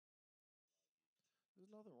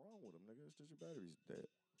nothing wrong with them, nigga. It's just your battery's dead.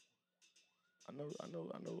 I know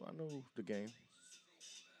the game.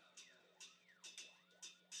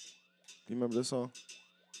 You remember this song?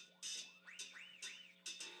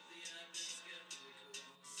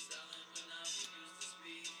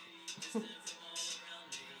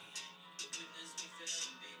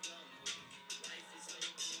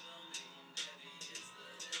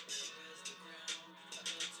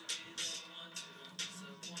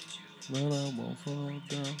 But I won't fall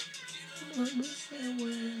down. Understand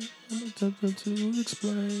where I'm attempting to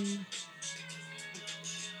explain.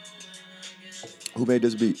 Who made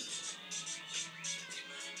this beat?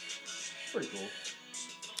 Pretty cool.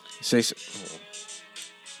 Say something.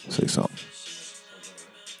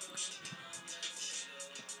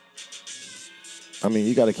 I mean,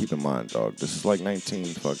 you got to keep in mind, dog. This is like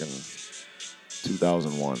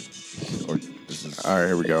 2001, or this is. All right,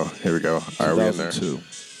 here we go. All right, we in there. 2002.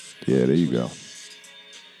 Yeah, there you go.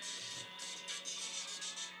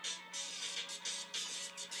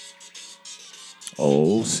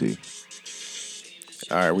 Oh, see.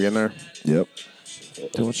 All right, we in there. Yep.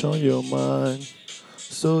 Too much on your mind.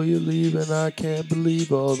 So you're leaving, I can't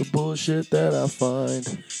believe all the bullshit that I find.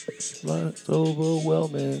 Life's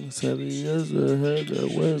overwhelming, as heavy as a head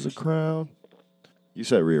that wears a crown. You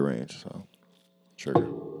said rearrange, so.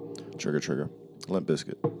 Trigger. Limp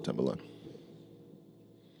Bizkit, Timberland.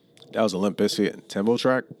 That was a Limp Bizkit and Timbo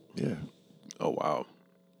track? Yeah. Oh, wow.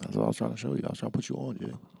 That's what I was trying to show you. I was trying to put you on,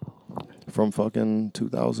 Jay. From fucking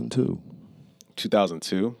 2002.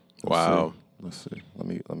 2002? Wow. Let's see.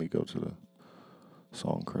 Let me go to the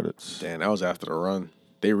song credits. Damn, that was after the run.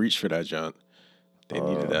 They reached for that jaunt. They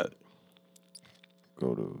needed that.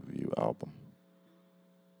 Go to view album.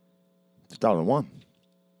 2001.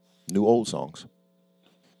 New old songs.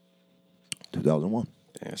 2001.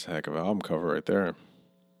 Damn, that's a heck of an album cover right there.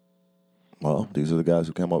 Well, these are the guys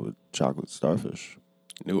who came up with Chocolate Starfish.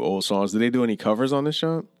 New old songs. Did they do any covers on this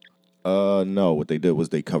jaunt? No. What they did was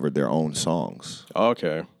they covered their own songs.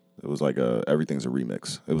 Okay. It was like everything's a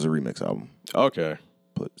remix. It was a remix album. Okay.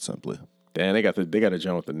 Put simply. Damn, they got a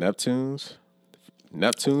jump with the Neptunes.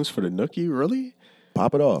 Neptunes for the Nookie, really?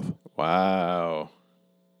 Pop it off. Wow.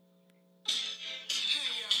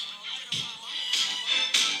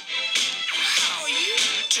 How you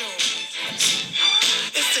doing?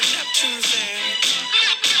 It's the Neptunes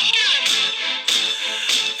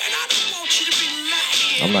and I don't want you to be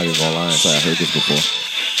mad. I'm not even gonna lie and say I heard this before.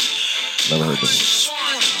 Never heard this.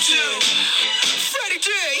 Freddie D. I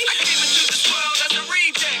came into this world as a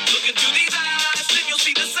reject. Look into these eyes, then you'll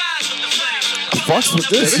see the signs of the flash. I fucks with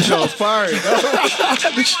this. This show's fire. This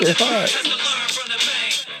shit hard. Just to learn from the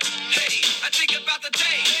pain. Hey, I think about the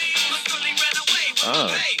day. My girlie ran away from the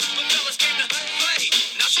bay. My fellas came to play.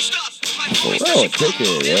 Now she stops. My For voice real, that she take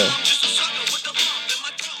it, yeah. I'm just a sucker with the lump in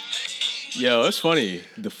my throat. Yo, it's funny.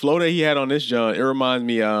 The flow that he had on this joint, it reminds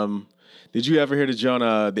me, did you ever hear the joint,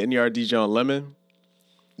 the NERD joint Lemon?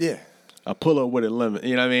 Yeah. I pull up with a lemon.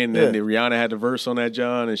 You know what I mean? Yeah. And Rihanna had the verse on that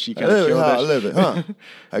joint, and she I kind of live it killed how that I shit. live it, huh?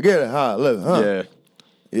 I get it how I live it, huh?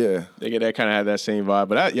 Yeah. Yeah. They get that kind of had that same vibe.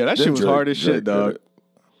 But that shit was Drake- hard as Drake shit, did dog. it.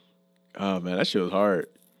 Oh, man, that shit was hard.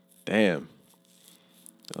 Damn.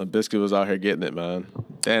 Biscuit was out here getting it, man.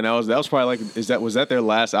 Damn, that was probably like, was that their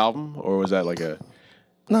last album? Or was that like a...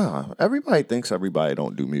 Nah, everybody thinks everybody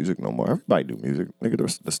don't do music no more. Everybody do music.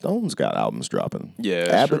 Nigga, the Stones got albums dropping. Yeah,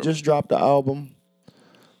 that's Abbott true. just dropped the album.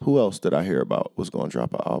 Who else did I hear about was going to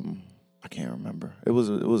drop an album? I can't remember. It was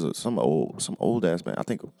some old ass band. I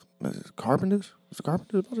think was it Carpenters. Was the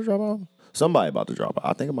Carpenters about to drop an album? Somebody about to drop.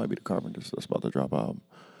 I think it might be the Carpenters that's about to drop an album.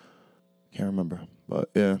 Can't remember, but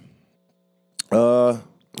yeah. Yeah,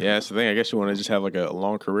 that's the thing. I guess you want to just have like a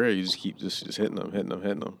long career. You just keep just hitting them.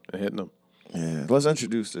 Yeah, let's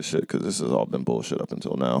introduce this shit because this has all been bullshit up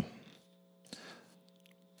until now.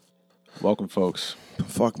 Welcome, folks.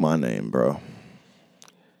 Fuck my name, bro.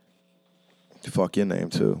 Fuck your name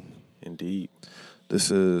too. Indeed.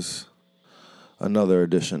 This is another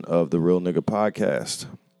edition of the Real Nigga Podcast.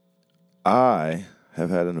 I have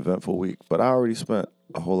had an eventful week, but I already spent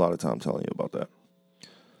a whole lot of time telling you about that.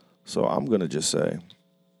 So I'm going to just say,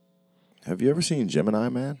 have you ever seen Gemini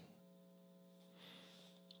Man?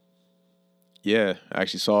 Yeah, I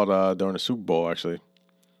actually saw it during the Super Bowl, actually.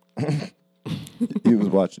 You was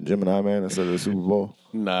watching Gemini Man instead of the Super Bowl?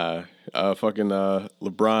 Nah. Fucking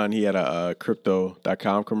LeBron, he had a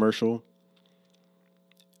Crypto.com commercial.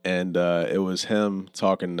 And it was him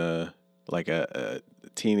talking to like a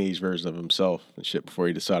teenage version of himself and shit before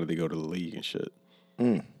he decided to go to the league and shit.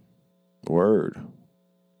 Word.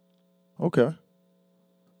 Okay.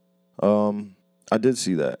 I did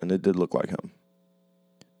see that, and it did look like him.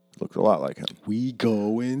 Looked a lot like him. We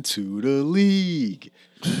go into the league.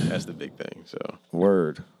 That's the big thing. So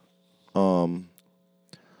Word.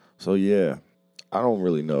 So yeah, I don't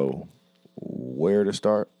really know where to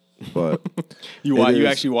start, but you It is-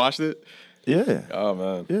 actually watched it? yeah, Oh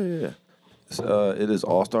man. yeah. It is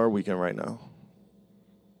All-Star weekend right now.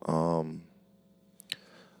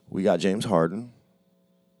 We got James Harden.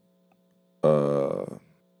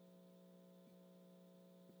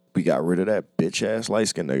 We got rid of that bitch ass light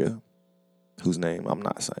skinned nigga, whose name I'm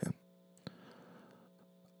not saying.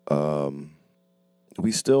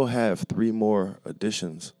 We still have 3 more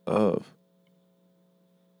editions of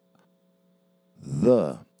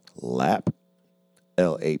the LAP,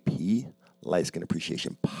 LAP, Light Skin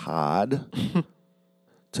Appreciation Pod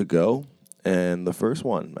to go. And the first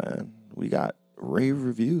one, man, we got rave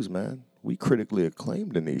reviews, man. We critically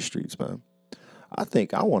acclaimed in these streets, man. I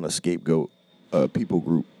think I want to scapegoat a people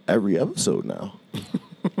group every episode now.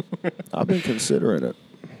 I've been considering it.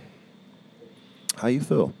 How you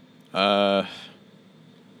feel?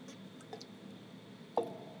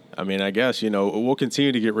 I mean, I guess, we'll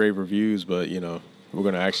continue to get rave reviews, but, we're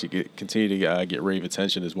going to actually continue to get rave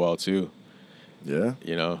attention as well, too. Yeah,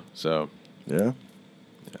 So, yeah.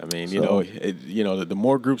 I mean, So- the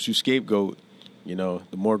more groups you scapegoat, the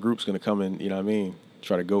more groups going to come in,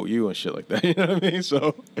 try to goat you and shit like that. You know what I mean?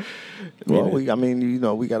 So,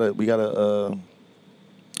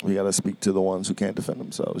 We gotta speak to the ones who can't defend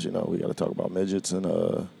themselves. We gotta talk about midgets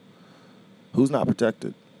and who's not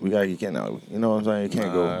protected. You can't, you know what I'm saying? You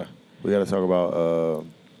can't go. We gotta talk about.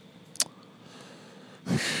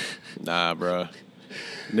 Nah, bro.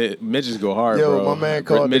 Midgets go hard, Yo, bro. my man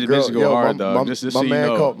called the girl. Midgets go hard, dog. Just so you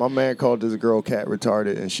know. My man called this girl cat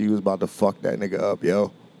retarded, and she was about to fuck that nigga up,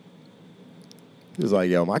 yo. He was like,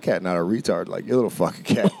 yo, my cat not a retard, like your little fucking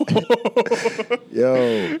cat.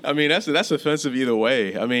 Yo. I mean, that's offensive either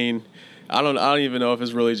way. I mean, I don't even know if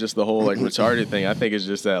it's really just the whole like retarded thing. I think it's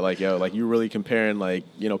just that like you really comparing like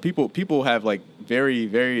people have like very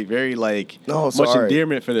very very like much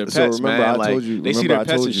endearment for their pets, So remember, man. I Like told you- they see remember their I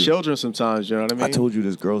pets told as you. children sometimes. You know what I mean? I told you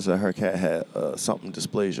this girl said her cat had something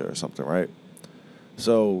dysplasia or something, right?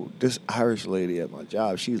 So this Irish lady at my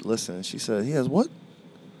job, she's listening. She said, he has what?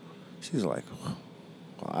 She's like, well,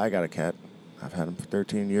 I got a cat. I've had him for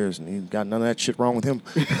 13 years, and he's got none of that shit wrong with him.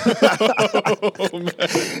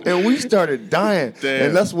 And we started dying. Damn.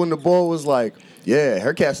 And that's when the boy was like, yeah,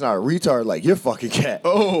 her cat's not a retard like your fucking cat.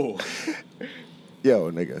 Oh,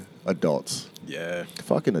 Yo, nigga, adults. yeah,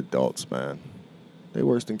 Fucking adults, man. They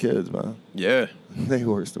worse than kids, man. yeah. They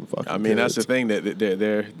worse than fucking kids. I mean, that's the thing that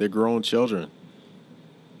they're grown children.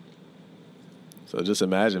 So just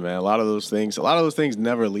imagine, man. A lot of those things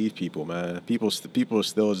never leave people, man. People are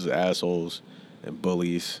still just assholes and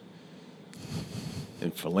bullies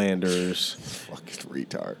and philanderers. Fucking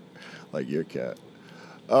retard, like your cat.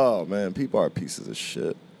 Oh man, people are pieces of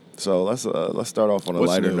shit. So let's start off on a What's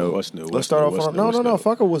lighter new? note. What's new? Let's What's start new? off What's on new? What's no, new?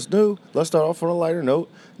 fuck it. What's new? Let's start off on a lighter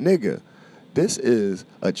note, nigga. This is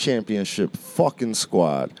a championship fucking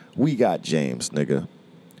squad. We got James, nigga.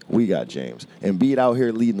 We got James. Embiid out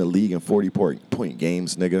here leading the league in 40-point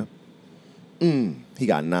games, nigga. He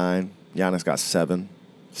got 9. Giannis got 7.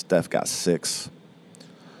 Steph got 6.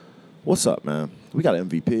 What's up, man? We got an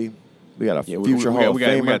MVP. We got a future Hall of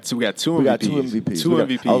Famer. We got two MVPs. We got 2 MVPs. Two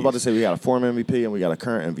MVPs. I was about to say we got a former MVP and we got a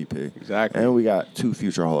current MVP. Exactly. And we got 2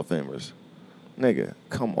 future Hall of Famers. Nigga,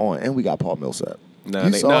 come on. And we got Paul Millsap. Nah, You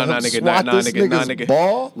nigga, saw nah, him nah, nigga, swat nah, this nigga, nah, nigga's nigga.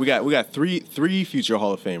 ball? We got three future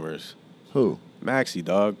Hall of Famers. Who? Maxie,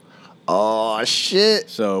 dog. Oh, shit.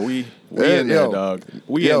 So we Yeah, in there, yo. dog.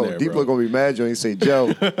 We Yo, in there, people bro. are going to be mad when you say Joe.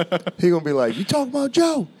 He going to be like, you talking about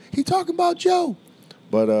Joe? He talking about Joe.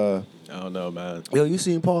 But, I don't know, man. yo, you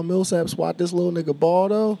seen Paul Millsap swat this little nigga ball,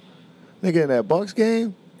 though? Nigga in that Bucks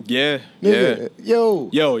game? Yeah, Nigga, yeah.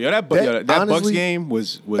 Yo, that Bucks honestly, game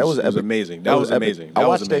was epic. amazing. That was epic. amazing. I That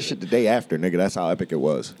was watched that amazing. shit the day after, nigga. That's how epic it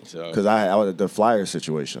was. So- Because I was at the Flyer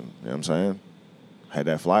situation. You know what I'm saying? Had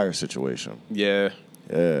that Flyer situation. Yeah,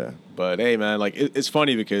 Yeah. but hey, man, like it's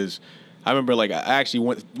funny because I remember like I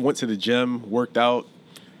actually went to the gym, worked out.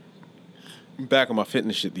 I'm back on my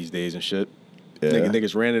fitness shit these days and shit. Yeah.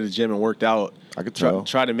 Niggas ran to the gym and worked out. I could tell.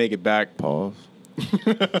 Tried to make it back. Pause.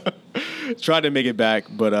 Tried to make it back,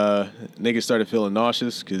 but niggas started feeling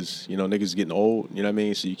nauseous because niggas getting old. You know what I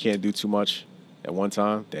mean? So you can't do too much at one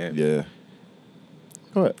time. Damn. Yeah.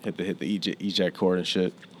 Go ahead. Hit the eject cord and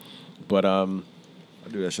shit. But I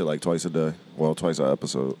do that shit like twice a day. Well, twice an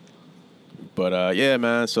episode. yeah,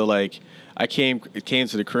 man. So like I came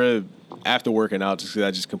to the crib after working out just because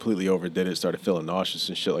I just completely overdid it. Started feeling nauseous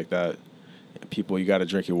and shit like that. And people, you got to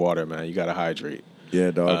drink your water, man. You got to hydrate.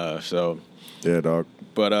 Yeah, dog. Yeah, dog.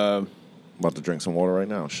 But About to drink some water right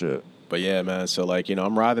now. Shit. But yeah, man. So like,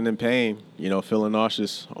 I'm writhing in pain, feeling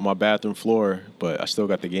nauseous on my bathroom floor, but I still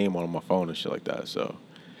got the game on my phone and shit like that. So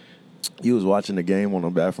You was watching the game on the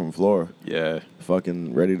bathroom floor. yeah,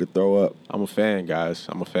 Fucking ready to throw up. I'm a fan, guys.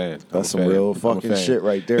 I'm a fan. That's some real fucking shit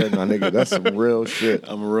right there, my nigga. That's some real shit.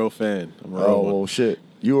 I'm a real fan. I'm a real Oh, one. well, shit.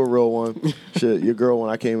 You a real one. Shit, your girl, when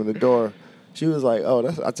I came in the door, she was like,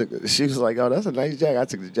 she was like, oh, that's a nice jacket. I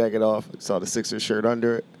took the jacket off. Saw the Sixers shirt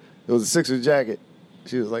under it. It was a Sixers jacket.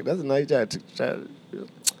 She was like, that's a nice jacket. I took the jacket.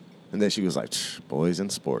 And then she was like, boys in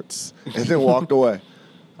sports. And then walked away.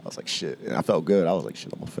 I was like, shit. And I felt good. I was like,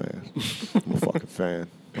 shit, I'm a fan. I'm a fucking fan.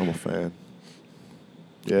 I'm a fan.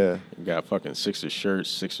 Yeah. You got fucking Sixers shirts,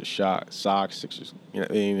 Sixers socks, Sixers. You know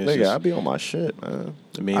what I mean? Nigga, I be on my shit, man.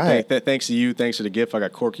 I mean, thanks to you, thanks to the gift, I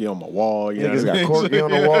got Corky on my wall. You Niggas know what I mean? got Corky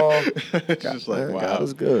on the wall. It's just like, Man, wow. God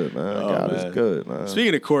is good, man. Oh, God man. is good, man.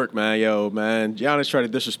 Speaking of Cork, man, Giannis tried to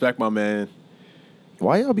disrespect my man.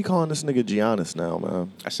 Why y'all be calling this nigga Giannis now,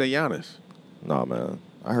 man? I say Giannis. Nah, man.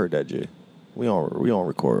 I heard that, G. We on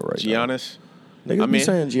record right now. Giannis. Niggas be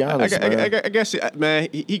saying Giannis, man. I guess, man,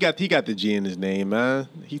 he got the G in his name, man.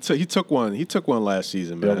 He took one last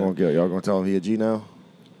season, man. Y'all gonna tell him he a G now?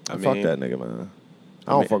 I Fuck mean- that nigga, man.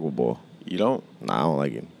 I don't fuck with Bull. You don't, Nah, I don't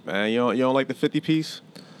like him. man. You don't like the 50 piece?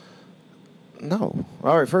 No.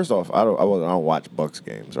 All right. First off, I don't watch Bucks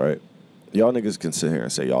games, right? Y'all niggas can sit here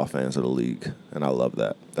and say y'all fans of the league, and I love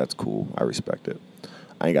that. That's cool. I respect it.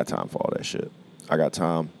 I ain't got time for all that shit. I got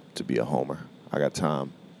time to be a homer. I got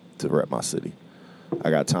time to rep my city. I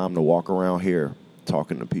got time to walk around here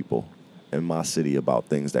talking to people in my city about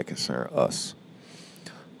things that concern us.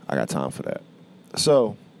 I got time for that.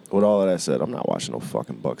 So, with all of that said, I'm not watching no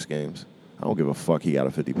fucking Bucks games. I don't give a fuck he got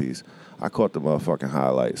a 50 piece. I caught the motherfucking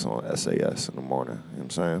highlights on SAS in the morning. You know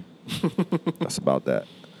what I'm saying? That's about that.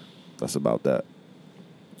 That's about that.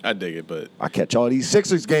 I dig it, but I catch all these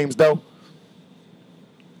Sixers games, though.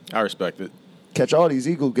 I respect it. Catch all these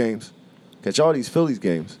Eagles games. Catch all these Phillies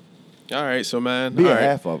games. All right, so man, Be all a right.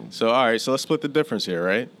 half of them. So all right, so let's split the difference here,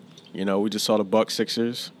 right? We just saw the Bucks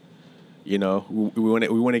Sixers. We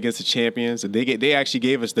went against the champions. They actually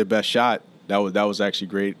gave us their best shot. That was actually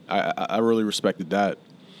great. I really respected that.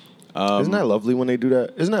 Isn't that lovely when they do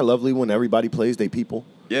that? Isn't that lovely when everybody plays they people?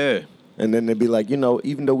 Yeah. And then they'd be like,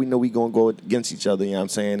 even though we know we going to go against each other, you know what I'm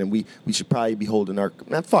saying? And we should probably be holding our...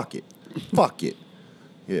 Man, fuck it. Fuck it.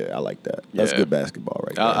 Yeah, I like that. That's Yeah. good basketball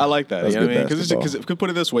right there. I like that. That's You know what I mean? good basketball. Because put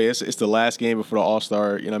it this way, it's the last game before the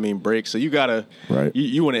All-Star, break. So you gotta, Right.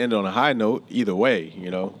 you want to end on a high note either way,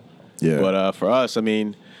 Yeah. But for us, I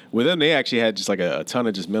mean, with them, they actually had just like a ton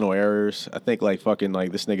of just mental errors. I think like fucking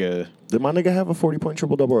like this nigga Did my nigga have a 40-point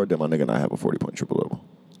triple-double or did my nigga not have a 40-point triple-double?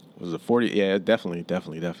 was a 40. Yeah, definitely.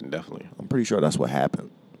 I'm pretty sure that's what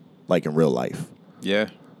happened. Like in real life. Yeah.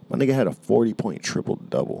 My nigga had a 40-point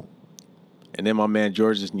triple-double. And then my man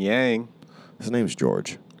Georges Niang. His name's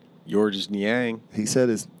George. Georges Niang. He said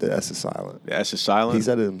the S is silent. The S is silent. He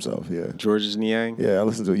said it himself, yeah. Georges Niang. Yeah, you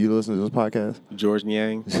listen to this podcast? George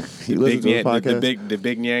Niang. You listen to this podcast? The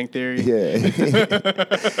big Niang theory.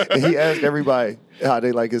 Yeah. And he asked everybody how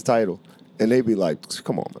they like his title. And they be like,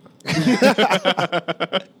 come on, man.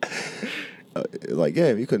 Like,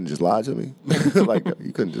 yeah, you couldn't just lie to me. Like,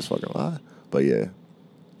 you couldn't just fucking lie. But yeah.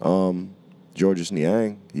 Georges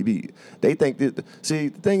Niang, they think that, see,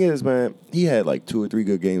 the thing is, man, he had like 2 or 3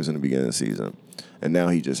 good games in the beginning of the season. And now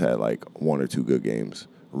he just had like 1 or 2 good games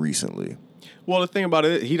recently. Well, the thing about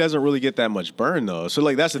it, he doesn't really get that much burn though. So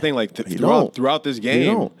like that's the thing. Like He don't. throughout this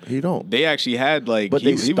game, He don't. They actually had like, But he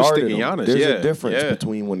they was started sticking him. Giannis. There's yeah, a difference yeah.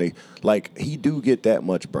 between when they he do get that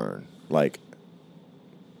much burn. Like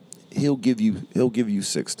he'll give you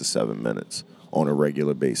 6 to 7 minutes on a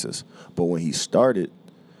regular basis. But when he started,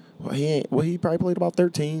 he probably played about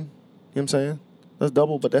 13. You know what I'm saying? That's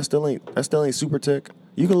double, but that still ain't super tick.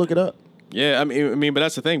 You can look it up. Yeah, I mean, but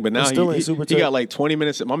that's the thing. But now still ain't he super got tight. like 20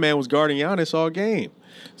 minutes. My man was guarding Giannis all game,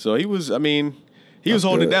 so he was. I mean, he was That's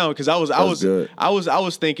holding it good. down because I good.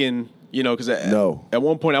 was thinking, because No. at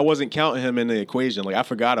one point I wasn't counting him in the equation. Like I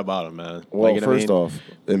forgot about him, man. Well, like, you know what I first mean? off,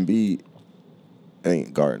 Embiid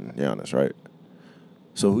ain't guarding Giannis, right?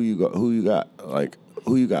 So who you got? Like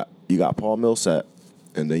who you got? You got Paul Millsap,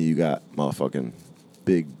 and then you got motherfucking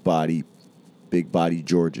big body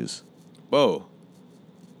Georges. Bro,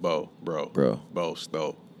 Bro.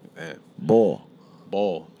 Stowe, man. Ball.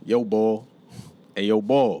 Yo, ball. Hey, yo,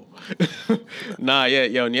 ball. Nah, yeah,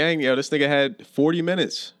 yo, Niang, this nigga had 40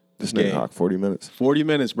 minutes. This nigga knocked 40 minutes. 40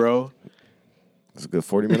 minutes, bro. It's a good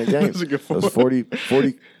 40-minute game. It's a good That was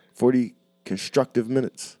 40 constructive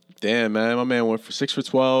minutes. Damn, man. My man went for 6 for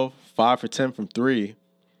 12, 5 for 10 from 3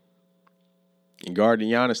 and guarding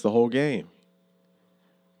Giannis the whole game.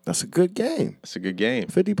 That's a good game. That's a good game.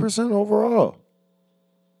 50% overall.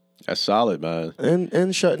 That's solid, man.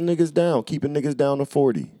 And shutting niggas down, keeping niggas down to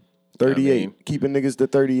 40. 38, I mean- keeping niggas to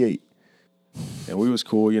 38. And we was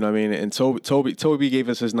cool, you know what I mean? And Toby gave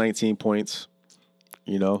us his 19 points,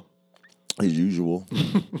 you know. His usual.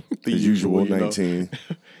 The His usual you know. 19.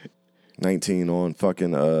 19 on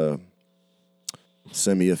fucking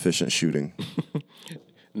semi-efficient shooting.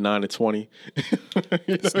 9 to 20.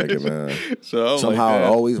 This nigga, man. So I was Somehow like, it man,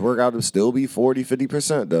 always work out to still be 40,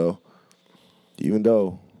 50% though. Even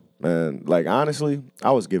though, man, like honestly,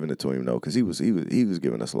 I was giving it to him though, because he was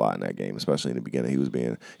giving us a lot in that game, especially in the beginning. He was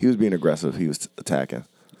being aggressive. He was attacking.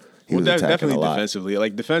 He was attacking definitely a lot. defensively.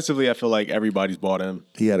 Like defensively, I feel like everybody's bought him.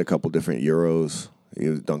 He had a couple different Euros. He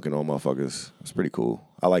was dunking on motherfuckers. It's pretty cool.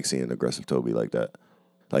 I like seeing aggressive Toby like that.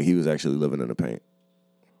 Like he was actually living in the paint,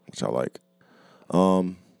 which I like.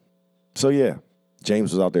 So yeah,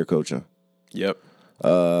 James was out there coaching. Yep.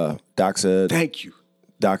 Doc said. Thank you.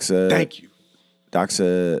 Doc said. Thank you. Doc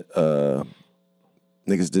said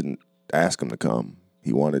niggas didn't ask him to come.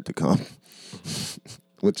 He wanted to come,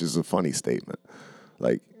 which is a funny statement.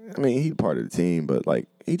 Like, I mean, he's part of the team, but like,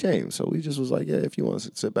 he James. So he just was like, yeah, if you want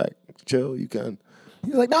to sit back, chill, you can.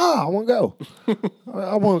 He's like, nah, I want to go.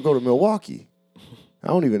 I want to go to Milwaukee. I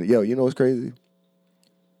don't even, you know what's crazy?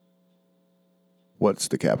 What's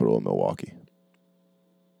the capital of Milwaukee?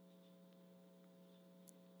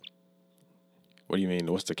 What do you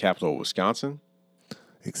mean? What's the capital of Wisconsin?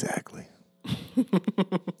 Exactly.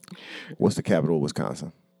 What's the capital of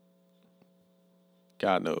Wisconsin?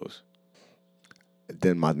 God knows.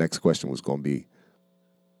 Then my next question was going to be,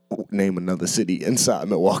 name another city inside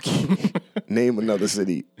Milwaukee. Name another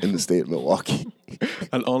city in the state of Milwaukee.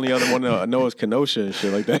 And only other one I know is Kenosha and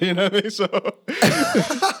shit like that. You know what I mean? So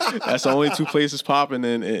that's the only two places popping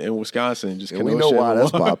in Wisconsin. Just And Kenosha. we know why and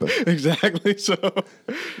that's Milwaukee. popping. Exactly. So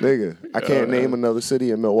Nigga, I can't name another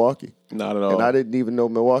city in Milwaukee. not at all. And I didn't even know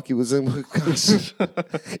Milwaukee was in Wisconsin.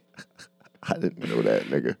 I didn't know that,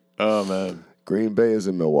 nigga. Oh man. Green Bay is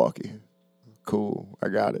in Milwaukee. Cool. I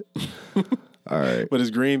got it. All right. But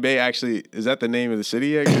is Green Bay actually? Is that the name of the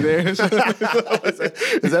city actually there? Is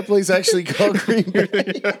that place actually called Green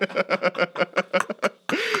Bay?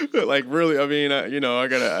 Like really? I mean, I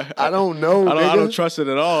gotta. I don't know, I nigga. don't trust it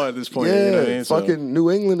at all at this point. Yeah, You know what I mean? So, fucking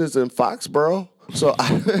New England is in Foxborough. So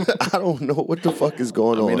I don't know what the fuck is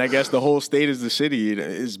going on. I mean, I guess the whole state is the city.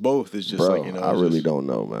 It's both. It's just Bro, like, you know. I it's really just- don't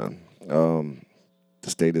know, man. The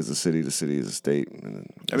state is a city. The city is a state.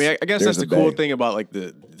 And I mean, I guess there's that's the a cool bay. thing about like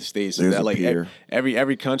the states There's is that a like pier.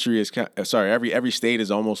 every country is every state is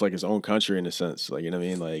almost like its own country in a sense. Like, you know what I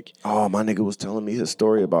mean? Like, Oh, my nigga was telling me his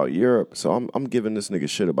story about Europe. So I'm giving this nigga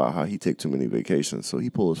shit about how he take too many vacations. So he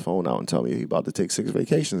pull his phone out and tell me he about to take 6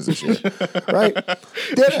 vacations this year. Right?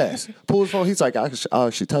 Dead ass. Pull his phone. He's like, I'll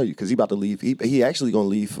actually tell you because he about to leave. He actually going to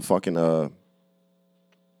leave for fucking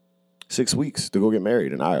 6 weeks to go get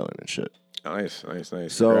married in Ireland and shit. nice.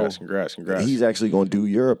 So Congrats. He's actually going to do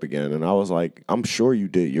Europe again. And I was like, I'm sure you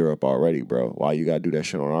did Europe already, bro. Why you got to do that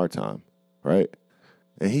shit on our time? Right?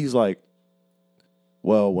 And he's like,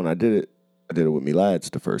 well, when I did it with me lads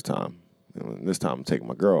the first time. And this time I'm taking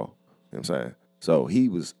my girl. You know what I'm saying? So he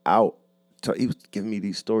was out. He was giving me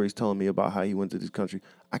these stories, telling me about how he went to this country.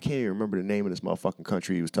 I can't even remember the name of this motherfucking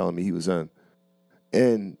country he was telling me he was in.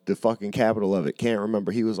 And the fucking capital of it. Can't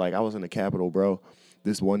remember. He was like, I was in the capital, bro.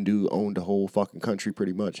 This one dude owned the whole fucking country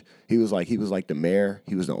pretty much. He was like the mayor.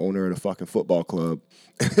 He was the owner of the fucking football club.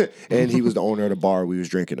 And he was the owner of the bar we was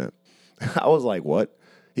drinking at. I was like, what?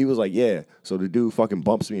 He was like, yeah. So the dude fucking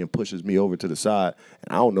bumps me and pushes me over to the side.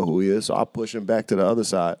 And I don't know who he is. So I push him back to the other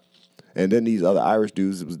side. And then these other Irish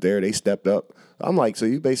dudes that was there, they stepped up. I'm like, so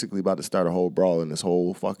you basically about to start a whole brawl in this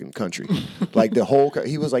whole fucking country. Like the whole,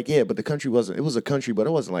 he was like, yeah, but the country wasn't, it was a country, but it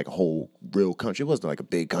wasn't like a whole real country. It wasn't like a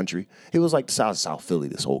big country. It was like the size of South Philly,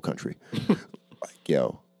 this whole country. Like,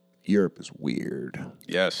 yo, Europe is weird.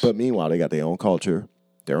 yes. But meanwhile, they got their own culture,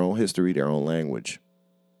 their own history, their own language.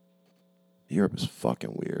 Europe is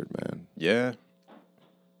fucking weird, man. yeah.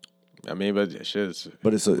 I mean, but shit.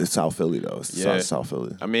 But it's South Philly, though. It's the Yeah. size of South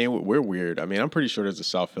Philly. I mean, we're weird. I mean, I'm pretty sure there's a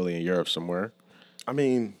South Philly in Europe somewhere. I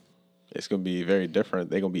mean, It's gonna be very different.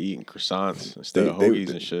 They're gonna be eating croissants instead of hoagies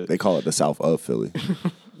and shit. They call it the South of Philly.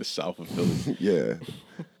 The South of Philly. Yeah.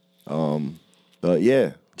 But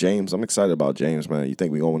yeah, James, I'm excited about James, man. You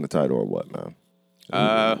think we gonna win the title or what, man?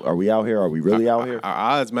 Are we out here? Are we really out here?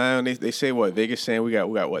 Our odds, man. They say what Vegas saying we got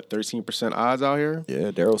what 13% odds out here.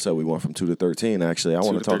 Yeah, Daryl said we went from 2 to 13. Actually, I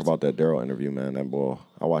want to talk 13. about that Daryl interview, man. That boy,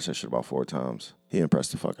 I watched that shit about 4 times. He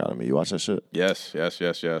impressed the fuck out of me. You watch that shit? Yes.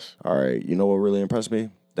 All right. You know what really impressed me?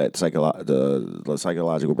 That the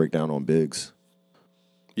psychological breakdown on Biggs.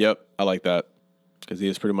 Yep, I like that because he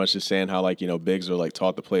was pretty much just saying how Bigs are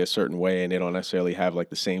taught to play a certain way and they don't necessarily have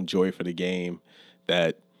the same joy for the game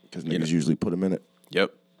that Because niggas usually put him in it.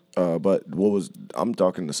 Yep. But I'm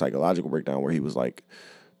talking the psychological breakdown where he was like,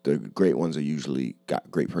 the great ones are usually got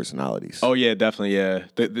great personalities. Oh yeah, definitely. Yeah,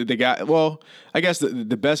 the guy. Well, I guess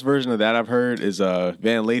the best version of that I've heard is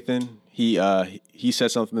Van Lathan. He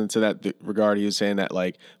said something to that regard. He was saying that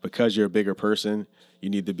because you're a bigger person, you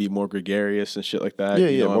need to be more gregarious and shit like that.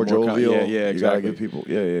 Yeah, more jovial. Yeah, exactly. You gotta give people.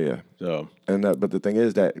 Yeah. So but the thing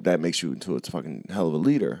is that makes you into a fucking hell of a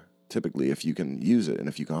leader. Typically, if you can use it and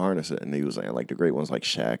if you can harness it. And he was saying the great ones like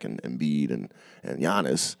Shaq and Embiid and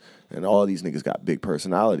Giannis and all of these niggas got big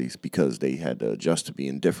personalities because they had to adjust to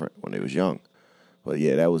being different when they was young. But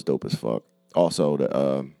yeah, that was dope as fuck. Also,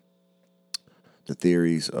 the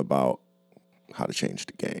theories about how to change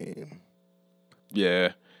the game.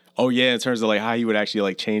 yeah. Oh yeah, in terms of how he would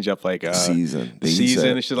actually change up season. the season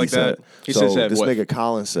and shit like that. He said said this what? nigga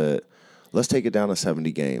Colin said, let's take it down to 70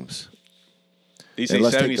 games. Did he say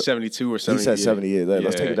 70, 72 or 70? He said 70. Yeah,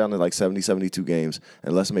 let's take it down to 70, 72 games,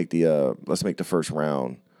 and let's make the first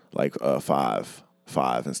round 5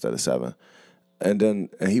 instead of 7. And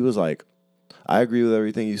he was like, I agree with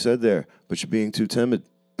everything you said there, but you're being too timid.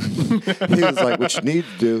 He was like, what you need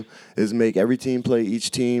to do is make every team play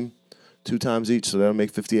each team 2 times each, so that'll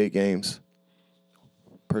make 58 games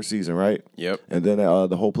per season, right? Yep. And then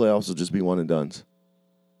the whole playoffs will just be one and dones.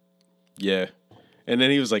 Yeah. And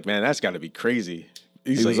then he was like, "Man, that's got to be crazy."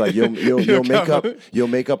 He was like, "You'll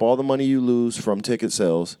make up all the money you lose from ticket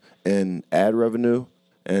sales and ad revenue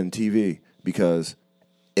and TV because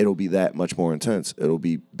it'll be that much more intense. It'll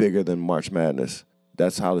be bigger than March Madness.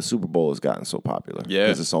 That's how the Super Bowl has gotten so popular. Yeah.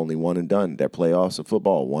 Because it's only one and done. Their playoffs of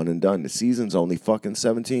football, one and done. The season's only fucking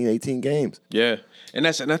 17, 18 games. Yeah. And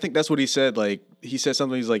I think that's what he said. He said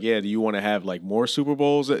something. He's like, "Yeah, do you want to have more Super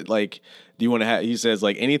Bowls? Do you want to have?" He says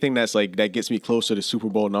anything that's that gets me closer to Super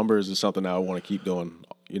Bowl numbers is something I want to keep doing,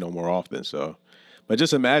 more often. So, but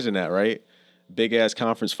just imagine that, right? Big ass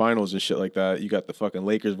conference finals and shit like that. You got the fucking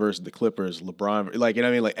Lakers versus the Clippers, LeBron, you know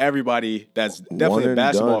what I mean? Everybody that's definitely a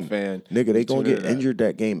basketball fan. Nigga, they gonna get injured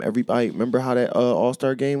that game. Everybody, remember how that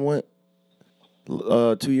All-Star game went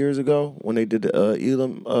 2 years ago when they did the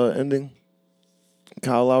Elam ending?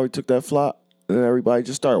 Kyle Lowry took that flop, and then everybody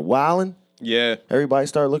just started wilding. Yeah. Everybody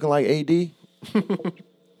started looking like AD.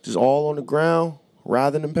 Just all on the ground,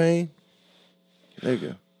 writhing in pain.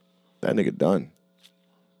 Nigga, that nigga done.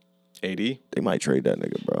 AD? They might trade that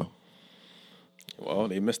nigga, bro. Well,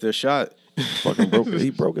 they missed their shot. Fucking he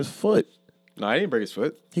broke his foot. No, he didn't break his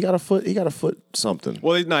foot. He got a foot something.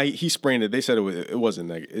 Well, he sprained it. They said it wasn't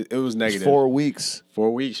negative. It was negative. 4 weeks.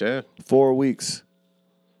 4 weeks, yeah. 4 weeks.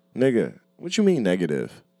 Nigga, what you mean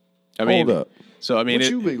negative? I mean, hold up. So, I mean, what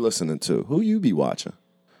you be listening to? Who you be watching?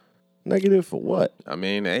 Negative for what? I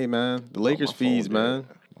mean, hey, man, the Lakers my phone feeds, dead. man.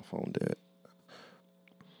 My phone dead.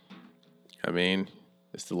 I mean,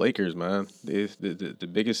 it's the Lakers, man. The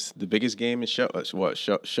biggest game in show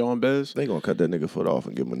and biz. They gonna cut that nigga foot off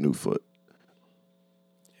and give him a new foot.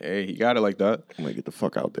 Hey, he got it like that. I'm gonna get the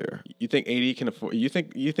fuck out there. You think AD can afford? You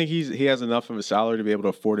think he has enough of a salary to be able to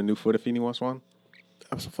afford a new foot if he wants one?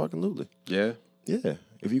 Absolutely. Yeah. Yeah.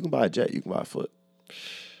 If you can buy a jet, you can buy a foot.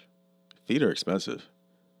 Feet are expensive.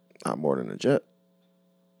 Not more than a jet.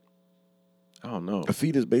 I don't know. A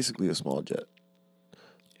feet is basically a small jet.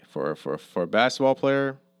 For a basketball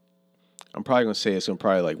player, I'm probably gonna say it's gonna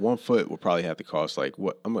probably 1 foot will probably have to cost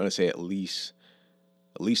what I'm gonna say at least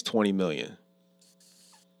 $20 million.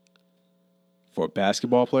 For a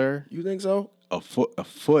basketball player, You think so? a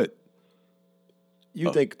foot,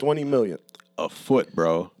 You think 20 million? a foot,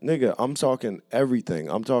 bro. Nigga, I'm talking everything.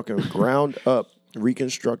 I'm talking ground up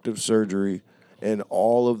reconstructive surgery and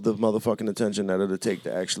all of the motherfucking attention that it'll take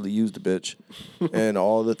to actually use the bitch and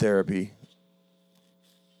all the therapy.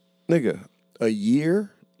 Nigga, a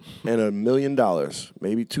year and $1 million,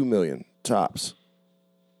 maybe 2 million tops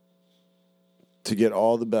to get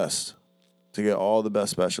all the best,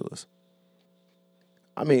 specialists.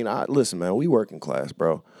 I mean, listen, man, we working class,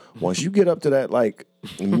 bro. Once you get up to that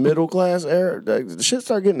middle class era, the shit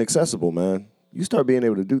start getting accessible, man. You start being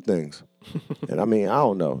able to do things. And I mean, I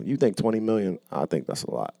don't know. You think 20 million? I think that's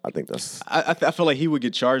a lot. I think that's. I feel like he would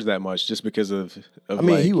get charged that much just because of I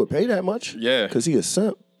mean, he would pay that much. Yeah. Because he a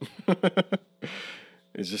simp.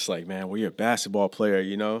 It's just like, man, well, you're a basketball player,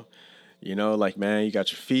 like, man, you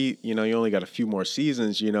got your feet, you only got a few more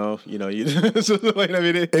seasons, you so, like, I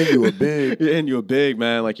mean, And you a big. and you're big,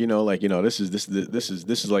 man, this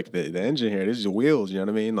is like the engine here, this is the wheels, you know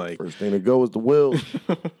what I mean, like, First thing to go is the wheels.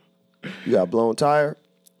 You got a blown tire?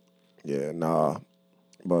 Yeah, nah.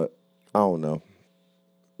 But I don't know.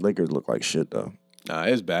 Lakers look like shit though. nah,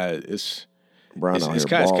 it's bad. It's Brown out here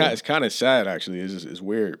kind balling. it's kind of sad actually. It's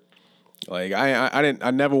weird. Like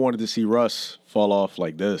I never wanted to see Russ fall off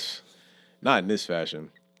like this, not in this fashion.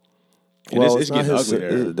 And Well, it's not getting his. ugly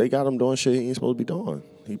there. They got him doing shit he ain't supposed to be doing.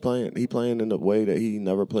 He playing in a way that he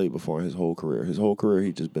never played before in his whole career. His whole career,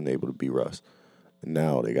 he just been able to be Russ. And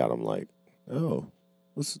now they got him like, oh,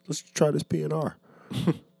 let's try this PNR.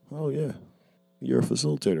 Oh yeah, you're a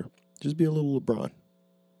facilitator. Just be a little LeBron.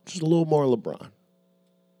 Just a little more LeBron.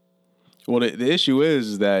 Well, the issue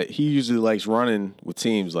is that he usually likes running with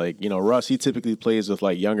teams. Like, Russ, he typically plays with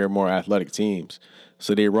like younger, more athletic teams.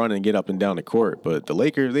 So they run and get up and down the court. But the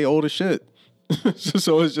Lakers, they old as shit.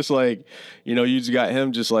 So it's just like, you just got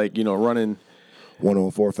him just like, running.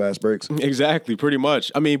 1-on-4 fast breaks. Exactly, pretty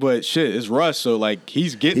much. I mean, but shit, it's Russ, so like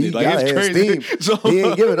he's getting He it. Like got it's his crazy. steam. So, He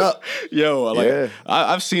ain't giving up. Yo, like Yeah.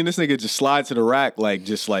 I've seen this nigga just slide to the rack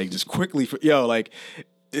just quickly.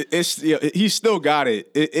 He's still got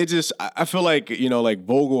it. It just I feel like like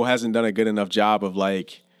Vogel hasn't done a good enough job of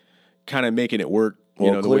like kind of making it work.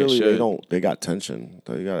 Well, The way it clearly should. they don't. They got tension.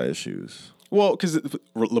 They got issues. Well, because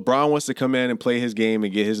LeBron wants to come in and play his game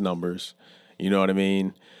and get his numbers. You know what I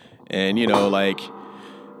mean? And like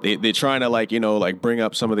they're trying to like bring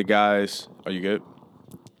up some of the guys. Are you good?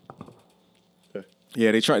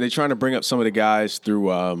 Yeah, they're trying to bring up some of the guys through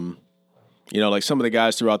like some of the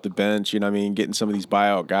guys throughout the bench, getting some of these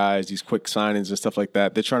buyout guys, these quick signings and stuff like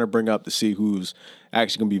that. They're trying to bring up to see who's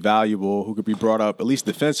actually going to be valuable, who could be brought up at least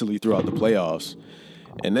defensively throughout the playoffs.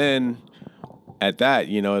 And then at that,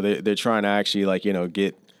 they're trying to actually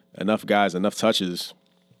get enough guys, enough touches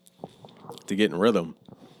to get in rhythm.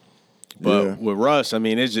 But with Russ, I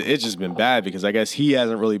mean, it's just been bad because I guess he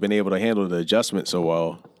hasn't really been able to handle the adjustment so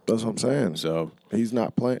well. That's what I'm saying. So He's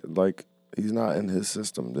not playing. Like, he's not in his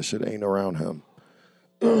system. The shit ain't around him.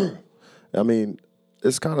 I mean,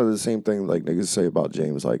 it's kind of the same thing like niggas say about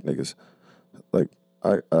James. Like, niggas, like,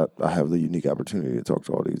 I have the unique opportunity to talk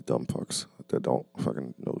to all these dumb fucks that don't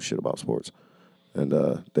fucking know shit about sports. And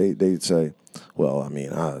they'd say, well, I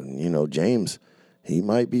mean, James, he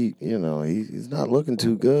might be, he's not looking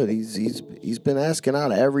too good. He's been asking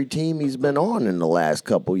out of every team he's been on in the last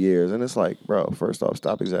couple years. And it's like, bro, first off,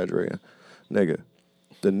 stop exaggerating. Nigga,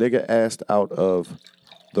 the nigga asked out of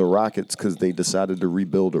the Rockets because they decided to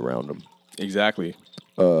rebuild around him. exactly.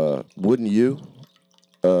 Wouldn't you?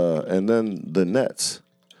 And then the Nets.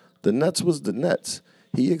 The Nets was the Nets.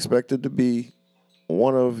 He expected to be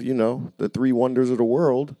one of, the three wonders of the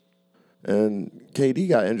world. And KD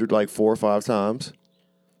got injured like 4 or 5 times.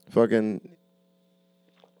 Fucking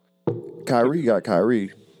Kyrie got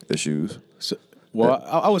Kyrie issues. So, well,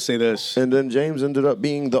 I would say this. And then James ended up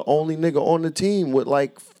being the only nigga on the team with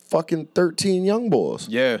like fucking 13 young boys.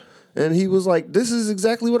 Yeah. And he was like, this is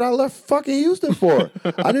exactly what I left fucking Houston for.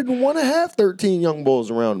 I didn't want to have 13 young bulls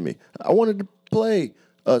around me. I wanted to play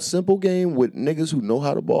a simple game with niggas who know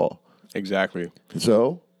how to ball. Exactly.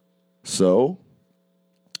 So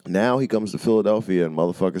now he comes to Philadelphia and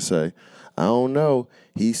motherfuckers say, I don't know.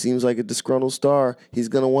 He seems like a disgruntled star. He's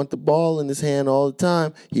going to want the ball in his hand all the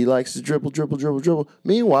time. He likes to dribble.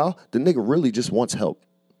 Meanwhile, the nigga really just wants help.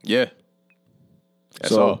 Yeah.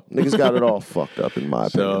 That's so all. Niggas got it all fucked up in my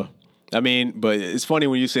opinion. So, I mean, but it's funny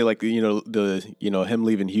when you say like him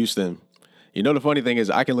leaving Houston. The funny thing is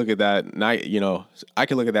I can look at that and I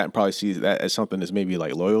can look at that and probably see that as something that's maybe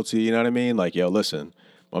like loyalty, you know what I mean? Like, yo, listen,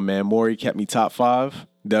 my man Morey kept me top 5,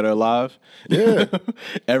 dead or alive. Yeah.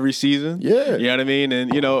 Every season. Yeah. You know what I mean?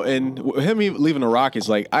 And and him leaving the Rockets,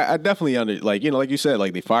 like I definitely like you said,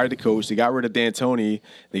 like they fired the coach, they got rid of D'Antoni,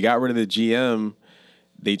 they got rid of the GM,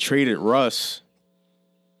 they traded Russ.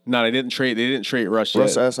 No, they didn't trade Russ yet.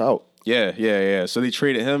 Russ ass out. Yeah. So they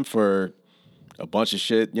traded him for a bunch of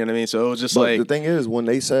shit, you know what I mean? So it was just But like the thing is, when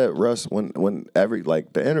they said Russ, when every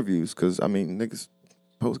like the interviews, because I mean niggas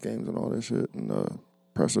post games and all that shit and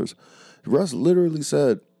pressers, Russ literally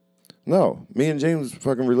said, "No, me and James'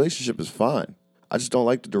 fucking relationship is fine. I just don't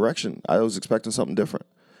like the direction. I was expecting something different."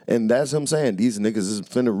 And that's him saying these niggas is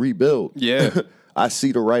finna rebuild. Yeah. I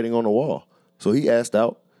see the writing on the wall. So he asked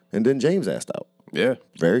out, and then James asked out. Yeah.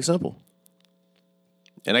 Very simple.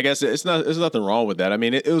 And I guess there's nothing wrong with that. I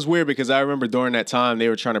mean, it was weird because I remember during that time they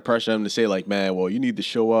were trying to pressure him to say like, man, well, you need to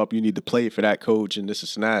show up, you need to play for that coach and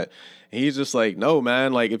this and that. And he's just like, no,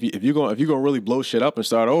 man. Like if you're gonna really blow shit up and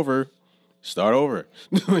start over. You know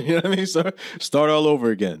what I mean? Start all over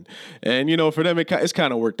again. And for them, it's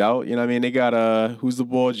kind of worked out. You know what I mean? They got who's the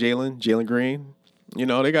boy? Jalen Green.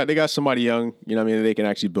 They got somebody young. You know what I mean? They can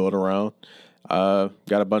actually build around. Got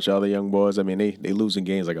a bunch of other young boys. I mean, they losing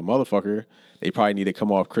games like a motherfucker. They probably need to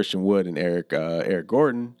come off Christian Wood and Eric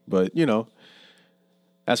Gordon, but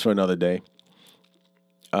that's for another day.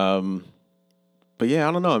 But yeah,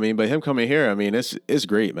 I don't know. I mean, but him coming here, I mean, it's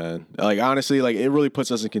great, man. Like honestly, like it really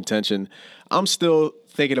puts us in contention. I'm still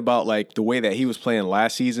thinking about like the way that he was playing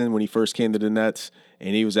last season when he first came to the Nets,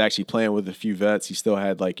 and he was actually playing with a few vets. He still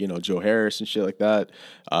had like Joe Harris and shit like that.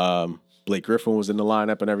 Blake Griffin was in the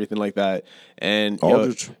lineup and everything like that. And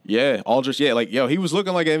Aldridge. Aldridge, like he was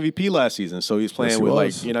looking like an MVP last season. So he was playing with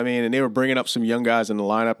like, you know what I mean? And they were bringing up some young guys in the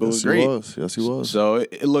lineup. It was great. Yes, he was. So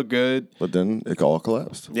it looked good. But then it all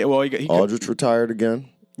collapsed. Yeah, well, he Aldridge retired again.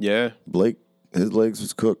 Yeah. Blake, his legs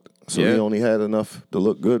was cooked. So he only had enough to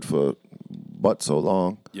look good for but so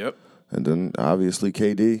long. Yep. And then obviously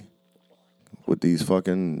KD with these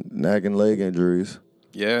fucking nagging leg injuries.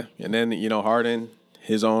 Yeah. And then, Harden,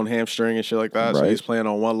 his own hamstring and shit like that. Right. So he's playing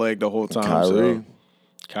on one leg the whole time.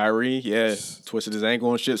 Kyrie, twisted his ankle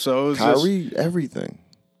and shit. So it was Kyrie, everything.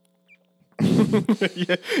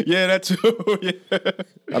 yeah, that too. Yeah.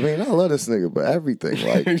 I mean, I love this nigga, but everything.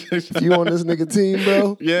 Like, if you on this nigga team,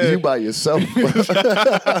 bro, you by yourself.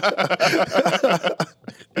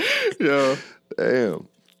 Yeah. Damn.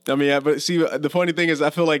 I mean, but see, the funny thing is, I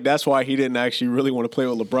feel like that's why he didn't actually really want to play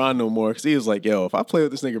with LeBron no more. Because he was like, if I play with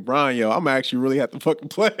this nigga Bron, I'm actually really have to fucking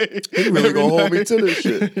play. He really gonna hold me to this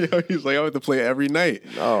shit. He's like, I have to play every night.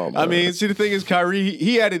 Oh, man. I mean, see, the thing is, Kyrie,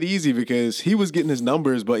 he had it easy because he was getting his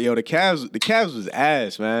numbers, but the Cavs was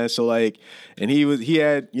ass, man. So like, and he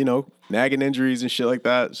had nagging injuries and shit like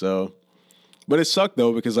that. So, but it sucked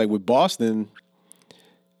though because like with Boston.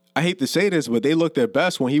 I hate to say this, but they looked their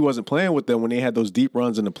best when he wasn't playing with them when they had those deep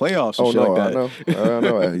runs in the playoffs and shit like that. I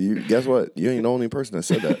know. You guess what? You ain't the only person that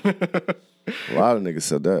said that. A lot of niggas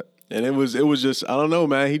said that. And it was just I don't know,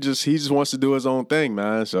 man. He just wants to do his own thing,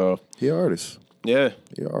 man. So he an artist. Yeah.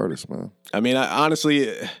 He an artist, man. I mean,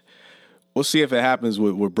 honestly, we'll see if it happens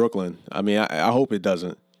with Brooklyn. I mean, I hope it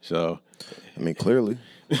doesn't. So I mean, clearly.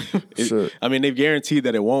 I mean, they've guaranteed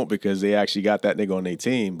that it won't because they actually got that nigga on their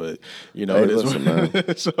team. But hey, listen,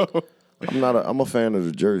 man. So I'm a fan of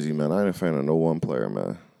the jersey, man. I ain't a fan of no one player,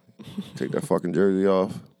 man. Take that fucking jersey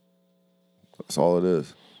off. That's all it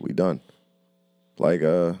is. We done. Like,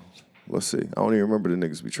 let's see. I don't even remember the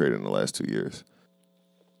niggas we traded in the last 2 years.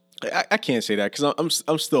 I can't say that because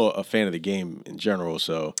I'm still a fan of the game in general.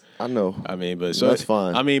 So I know. I mean, but so that's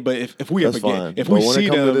fine. I mean, but if we that's ever fine. if but we see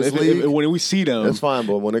them, when we see them, that's fine.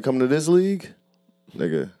 But when it come to this league,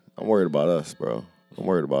 nigga, I'm worried about us, bro. I'm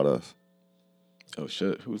worried about us. Oh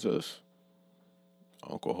shit, who's this?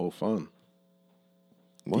 Uncle Ho Fun.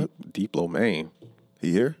 What? Deep Low Main.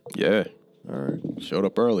 He here? Yeah. All right. Showed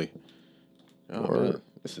up early. Oh All man, right.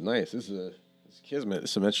 this is nice. This is kismet.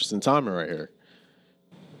 It's some interesting timing right here.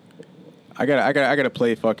 I gotta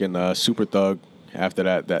play fucking Super Thug after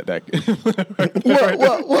that.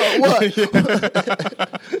 What?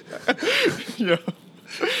 Yeah.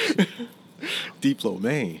 Deep Low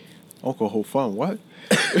Main. Uncle Ho Fun. What?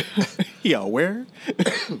 He out where?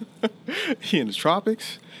 He in the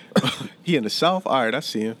tropics? He in the South? All right, I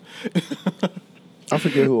see him. I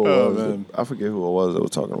forget who it was. Man. I forget who it was that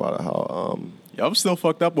was talking about how. Yo, I'm still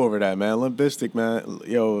fucked up over that, man. Limp Bizkit, man.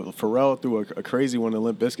 Yo, Pharrell threw a crazy one to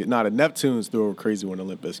Limp Bizkit. Nah, the Neptunes threw a crazy one to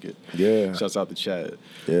Limp Bizkit. Yeah. Shouts out to Chad.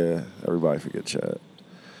 Yeah, everybody forget Chad.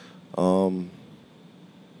 Damn,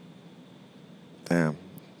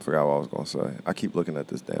 forgot what I was gonna say. I keep looking at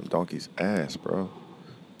this damn donkey's ass, bro.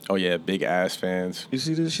 Oh yeah, big ass fans. You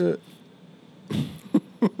see this shit?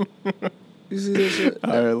 You see this shit?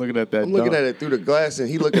 All right, looking at that. I'm looking at it through the glass, and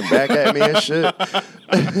he looking back at me and shit.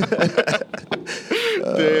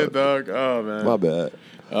 Damn, dog. Oh man. My bad.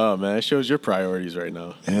 Oh man, it shows your priorities right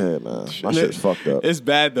now. Yeah, man. My shit's fucked up. It's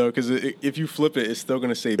bad though, because if you flip it, it's still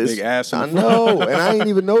gonna say big ass. I know, and I didn't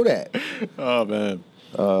even know that. Oh man.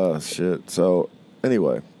 Shit. So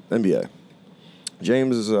anyway, NBA.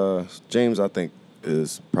 James, I think,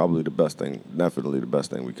 is probably the best thing. Definitely the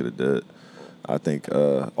best thing we could have did. I think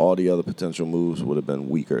all the other potential moves would have been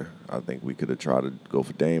weaker. I think we could have tried to go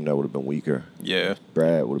for Dame. That would have been weaker. Yeah.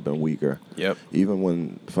 Brad would have been weaker. Yep. Even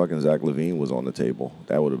when fucking Zach LaVine was on the table,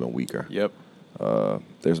 that would have been weaker. Yep.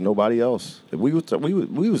 There's nobody else. We was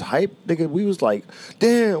hyped, nigga. We was like,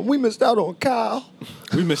 damn, we missed out on Kyle.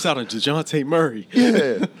 We missed out on DeJounte Murray.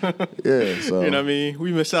 Yeah, yeah. So You know what I mean?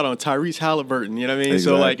 We missed out on Tyrese Halliburton. You know what I mean?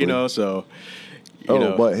 So like, you Exactly. know, you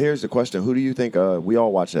know. But here's the question: who do you think? We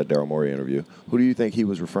all watched that Daryl Morey interview. Who do you think he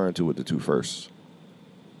was referring to with the 2 firsts?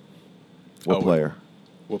 What Oh, player?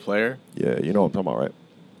 What player? Yeah, you know what I'm talking about,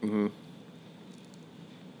 right?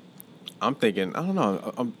 I'm thinking. I don't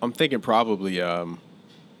know. I'm thinking probably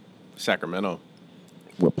Sacramento.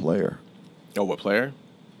 What player? Oh, what player?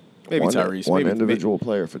 Maybe Tyrese. One maybe, individual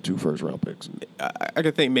player for 2 first-round picks. I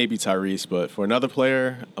could think maybe Tyrese, but for another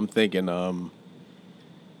player, I'm thinking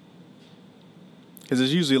because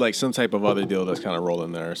there's usually like some type of other deal that's kind of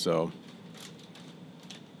rolling there. So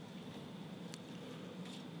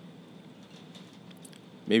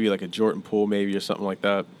maybe like a Jordan Poole, maybe, or something like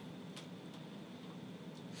that.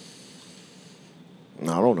 I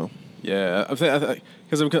don't know. Yeah,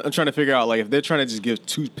 because I'm trying to figure out like if they're trying to just give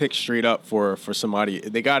 2 picks straight up for somebody,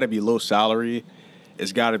 they got to be low salary.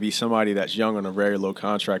 It's got to be somebody that's young on a very low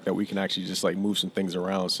contract that we can actually just like move some things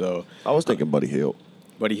around. So I was thinking Buddy Hield.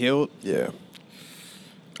 Buddy Hield, Yeah.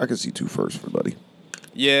 I could see 2 firsts for Buddy.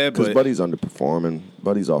 yeah, Because but Buddy's underperforming.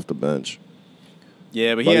 Buddy's off the bench.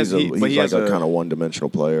 yeah, but Buddy's he he's has like a kind of one-dimensional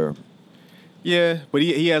player. yeah, but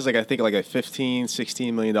he has like I think like a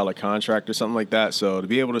 $15-16 million contract or something like that. So to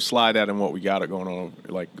be able to slide that in what we got going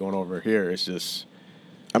over here, it's just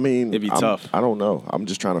I mean, It'd be tough. I don't know. I'm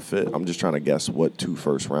just trying to fit. I'm just trying to guess what 2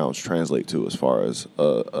 first rounds translate to as far as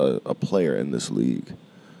a player in this league.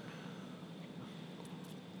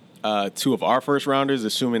 2 of our first rounders,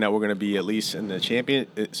 assuming that we're going to be at least in the champion.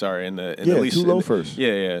 Sorry, in the Yeah, at least 2 low in the, first.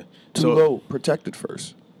 Yeah. 2 So low protected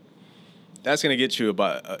first. that's going to get you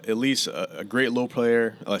about at least a great role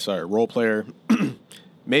player.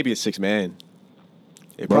 Maybe a 6-man.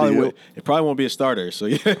 It Buddy Hield. probably won't be a starter. So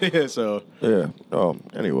yeah. So Yeah.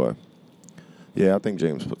 Anyway. Yeah, I think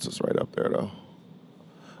James puts us right up there, though.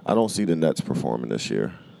 I don't see the Nets performing this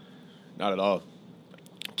year. not at all.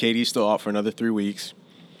 KD's still out for another 3 weeks.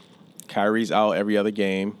 Kyrie's out every other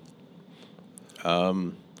game.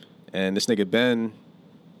 And this nigga Ben,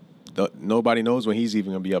 nobody knows when he's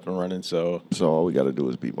even gonna be up and running. So So all we got to do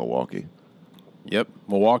is beat Milwaukee. yep,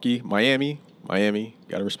 Milwaukee, Miami,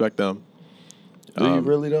 gotta respect them. Do you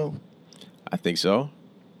really, though? I think so.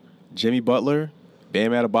 Jimmy Butler,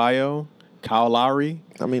 Bam Adebayo, Kyle Lowry.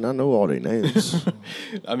 I mean, I know all their names.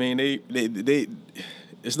 I mean, they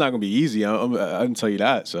it's not gonna be easy. I can tell you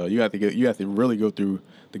that. So you have to really go through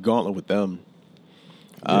the gauntlet with them.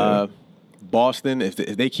 Yeah. Boston, if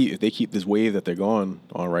they keep this wave that they're going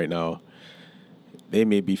on right now, they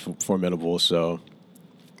may be formidable. So,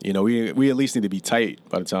 you know, we at least need to be tight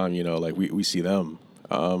by the time, you know, like we see them.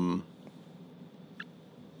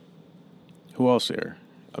 Who else here?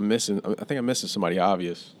 I think I'm missing somebody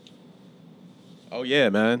obvious. Oh yeah,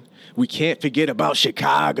 man. We can't forget about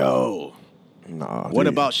Chicago. Nah. What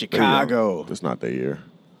about Chicago? It's not their year.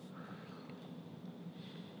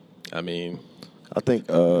 I mean, I think.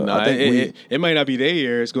 it might not be their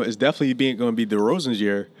year. It's definitely going to be DeRozan's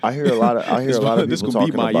year. I hear a lot of This people gonna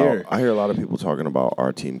be talking my about. year. I hear a lot of people talking about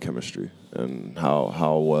our team chemistry and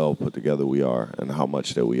how well put together we are and how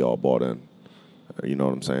much that we all bought in. You know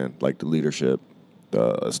what I'm saying? Like the leadership,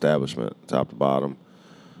 the establishment, top to bottom,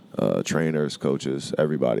 trainers, coaches,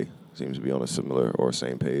 everybody seems to be on a similar or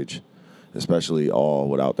same page. Especially all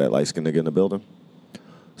without that light skinned nigga in the building.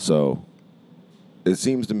 So it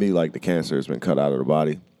seems to me like the cancer has been cut out of the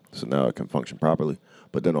body, so now it can function properly.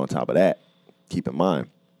 But then on top of that, keep in mind,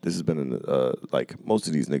 this has been in the, like most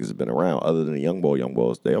of these niggas have been around. Other than the young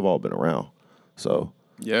boys, they have all been around. So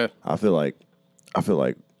Yeah. I feel like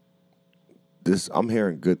this. I'm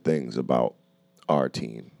hearing good things about our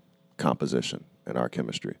team composition and our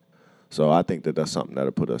chemistry. So I think that that's something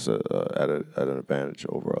that'll put us at an advantage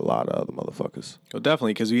over a lot of other motherfuckers. Well,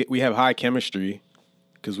 definitely, because we have high chemistry,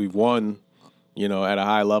 because we've won, you know, at a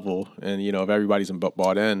high level, and you know, if everybody's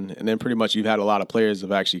bought in, and then pretty much you've had a lot of players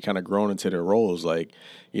have actually kind of grown into their roles. Like,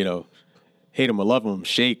 you know, hate him or love him,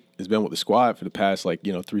 Shake has been with the squad for the past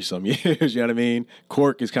 3-some years. You know what I mean?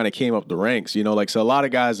 Cork has kind of came up the ranks. You know, like so a lot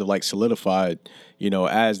of guys have like solidified. You know,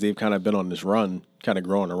 as they've kind of been on this run, kind of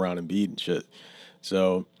growing around Embiid and shit.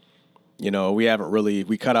 So. You know, we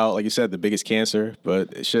cut out, like you said, the biggest cancer,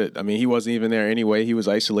 but shit, I mean, he wasn't even there anyway. He was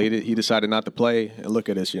isolated. He decided not to play. And look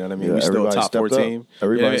at us, you know what I mean? Yeah, We still a top 4 team.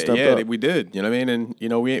 Everybody stepped up. We did, you know what I mean? And, you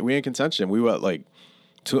know, we in contention. We were the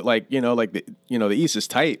East is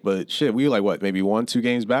tight, but shit, we were like, maybe 1-2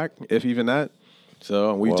 games back, if even that.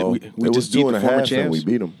 So we Well, just it was beat 2.5 the former and champs. we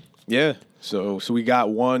beat them. Yeah. So we got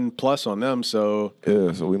 1+ on them. So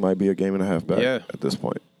Yeah, so we might be a game and a half back Yeah. at this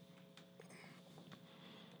point.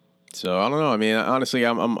 So I don't know. I mean, honestly,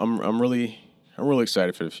 I'm really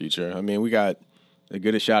excited for the future. I mean, we got as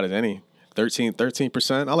good a shot as any.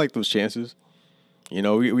 13%. I like those chances. You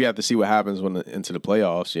know, we have to see what happens into the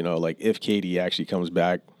playoffs. You know, like if KD actually comes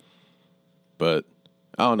back. But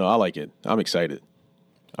I don't know. I like it. I'm excited.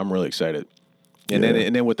 I'm really excited. And Yeah.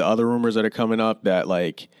 then with the other rumors that are coming up that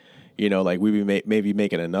like, you know, like we be maybe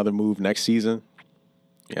making another move next season.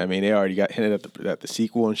 I mean, they already got hinted at the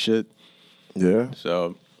sequel and shit. Yeah.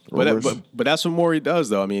 So, Rumors. but that's what Morey does,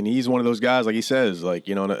 though. I mean, he's one of those guys, like he says, like,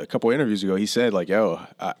 you know, in a couple of interviews ago, he said, like, yo,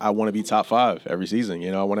 I want to be top 5 every season.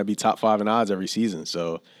 You know, I want to be top 5 in odds every season.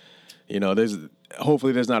 So, you know,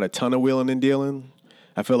 hopefully there's not a ton of wheeling and dealing.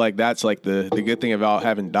 I feel like that's like the good thing about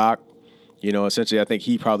having Doc. You know, essentially, I think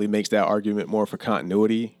he probably makes that argument more for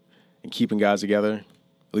continuity and keeping guys together.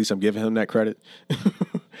 At least I'm giving him that credit.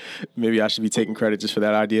 Maybe I should be taking credit just for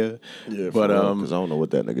that idea. Yeah, but because I don't know what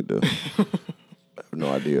that nigga do. I have no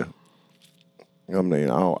idea. I mean,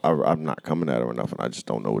 I'm not coming at him or nothing. I just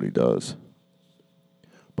don't know what he does.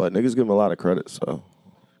 But niggas give him a lot of credit, so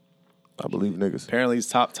I believe niggas. apparently he's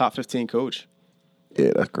top 15 coach.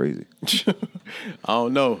 Yeah, that's crazy. I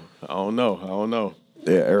don't know.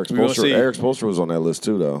 Yeah, Eric We gonna Spoelstra. see. Eric Spoelstra was on that list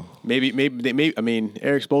too, though. Maybe. I mean,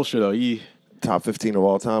 Eric Spoelstra though. Top 15 of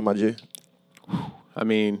all time, my G. I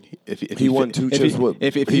mean, if He won 2 chips with.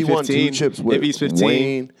 if he won 2 15, chips with if he's 15,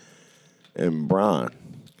 Wayne and Bron.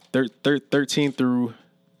 13 through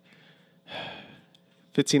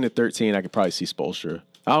 15 to 13, I could probably see Spoelstra.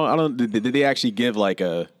 I don't. Did they actually give like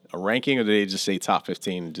a ranking, or did they just say top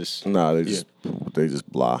 15? And just Nah, they just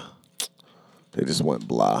blah. They just went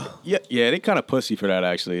blah. yeah. They kind of pussy for that.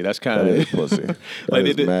 Actually, that's kind That of is pussy. That like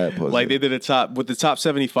they is did. mad pussy. Like they did the top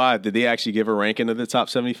 75. Did they actually give a ranking of the top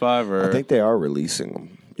 75? Or I think they are releasing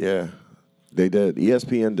them. Yeah. They did.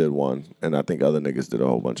 ESPN did one, and I think other niggas did a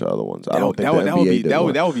whole bunch of other ones. I don't think the NBA did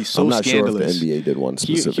one. that would be so I'm not scandalous. sure if the NBA did one Can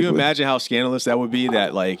you specifically. imagine how scandalous that would be?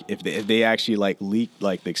 That like if they actually like leaked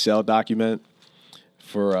like the Excel document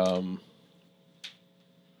for oh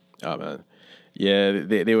man, yeah,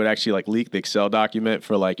 they would actually like leak the Excel document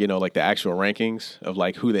for like, you know, like the actual rankings of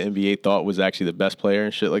like who the NBA thought was actually the best player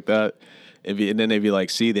and shit like that. And then they'd be like,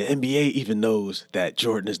 see, the NBA even knows that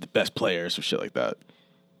Jordan is the best player, or some shit like that.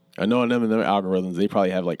 I know in them and their algorithms, they probably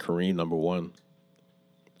have like Kareem number 1.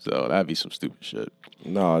 So that'd be some stupid shit.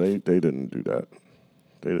 No, they didn't do that.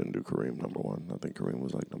 They didn't do Kareem number 1. I think Kareem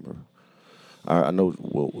was like number. I know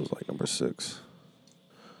Wilt was like number 6.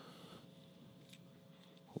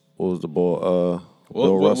 What was the ball?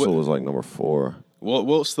 Bill Russell was like number 4. Well,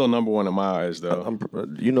 Wilt's still number 1 in my eyes, though.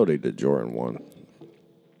 You know they did Jordan 1.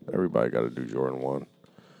 Everybody got to do Jordan 1.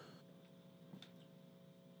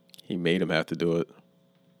 He made him have to do it.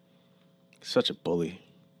 Such a bully.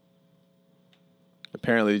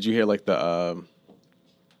 Apparently, did you hear like the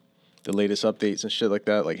latest updates and shit like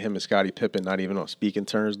that? Like him and Scottie Pippen not even on speaking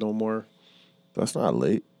terms no more. That's not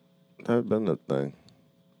late. That's been a thing.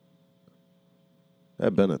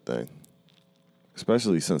 That been a thing.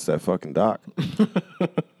 Especially since that fucking doc.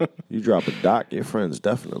 You drop a doc, your friend's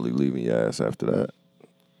definitely leaving your ass after that.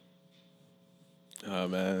 Oh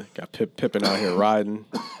man, got Pippen out here riding.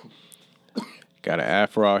 Got an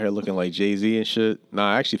afro out here looking like Jay-Z and shit.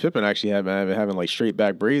 Nah, actually, Pippen actually have been having like straight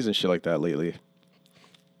back braids and shit like that lately.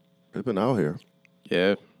 Pippen out here.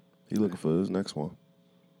 Yeah, He looking for his next one.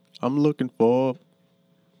 I'm looking for.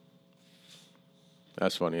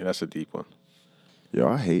 That's funny. That's a deep one. Yo,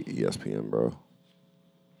 I hate ESPN, bro.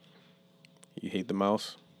 You hate the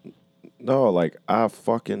mouse? No, like, I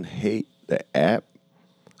fucking hate the app.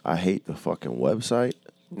 I hate the fucking website.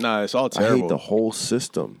 Nah, it's all I terrible. hate the whole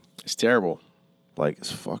system. It's terrible. Like,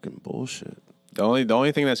 it's fucking bullshit. The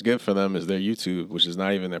only thing that's good for them is their YouTube, which is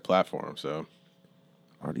not even their platform. So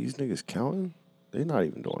Are these niggas counting? They're not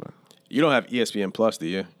even doing it. you don't have ESPN Plus, do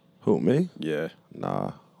you? Who, me? Yeah,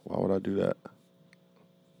 Nah. Why would I do that?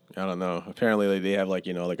 I don't know. Apparently, like, they have like,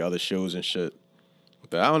 you know, like other shows and shit.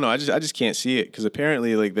 But I don't know. I just can't see it because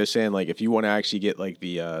apparently, like, they're saying like if you want to actually get like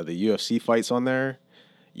the UFC fights on there,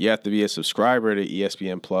 you have to be a subscriber to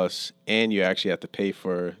ESPN Plus, and you actually have to pay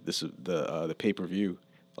for the pay-per-view.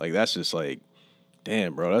 Like, that's just like,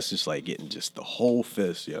 damn, bro, that's just like getting just the whole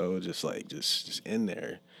fist, yo, just like just in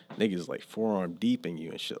there. Niggas like forearm deep in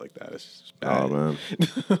you and shit like that. It's just bad. Oh, man.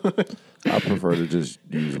 I prefer to just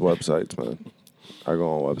use websites, man. I go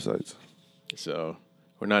on websites. So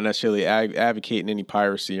we're not necessarily advocating any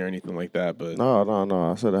piracy or anything like that, but No.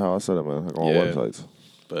 I said it how I said it, man. I go on Yeah. websites.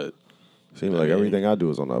 but Seems like mean- everything I do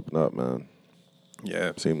is on the up and up, man.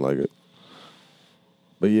 yeah, Seem like it.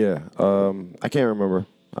 But yeah, I can't remember.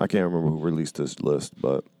 I can't remember who released this list,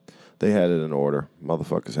 but they had it in order.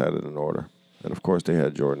 Motherfuckers had it in order. And of course they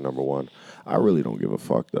had Jordan #1. I really don't give a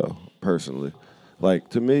fuck though, personally. Like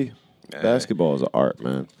to me, basketball is an art,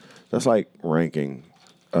 man. That's like ranking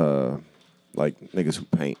like niggas who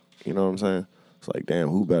paint. You know what I'm saying? It's like, damn,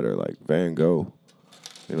 who better? Like Van Gogh,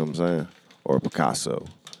 you know what I'm saying? Or Picasso.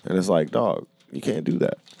 And it's like, dog, you can't do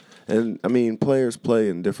that. And I mean, players play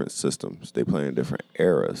in different systems. They play in different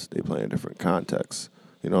eras. They play in different contexts.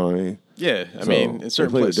 You know what I mean? Yeah, I So mean, in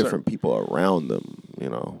certain they play with places, different people around them. You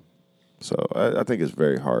know, so I think it's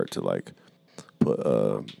very hard to like put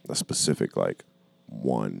a specific like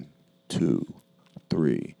 1, 2,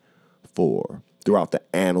 3, 4 throughout the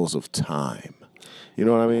annals of time. You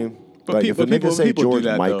know what I mean? But like people- if a nigga say people do George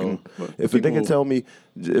that, Mikan, though. But if a people- nigga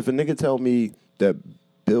tell me that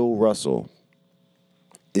Bill Russell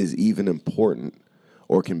is even important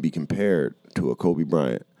or can be compared to a Kobe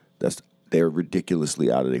Bryant, they're ridiculously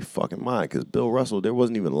out of their fucking mind. Because Bill Russell, there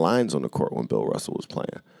wasn't even lines on the court when Bill Russell was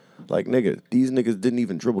playing. Like nigga, these niggas didn't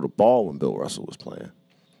even dribble the ball when Bill Russell was playing.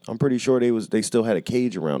 I'm pretty sure they still had a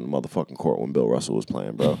cage around the motherfucking court when Bill Russell was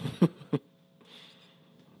playing, bro.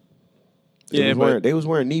 They was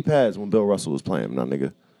wearing knee pads when Bill Russell was playing, nah,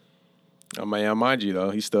 nigga. I mean, mind you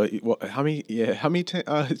though, how many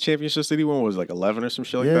championships did he win? Was it like 11 or some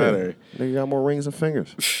shit like that? Or? Nigga got more rings than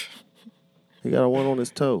fingers. He got a one on his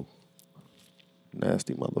toe.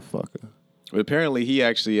 Nasty motherfucker. But apparently, he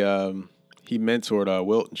actually he mentored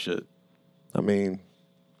Wilt and shit. I mean,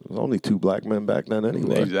 there was only 2 black men back then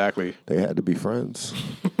anyway. Exactly. They had to be friends.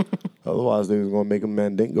 Otherwise, they was gonna make a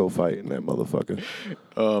Mandingo fight in that motherfucker.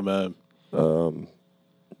 Oh man.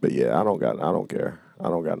 But yeah, I don't care. I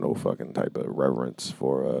don't got no fucking type of reverence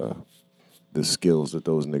for the skills that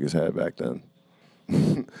those niggas had back then.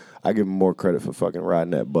 I give them more credit for fucking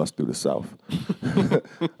riding that bus through the South.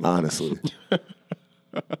 Honestly.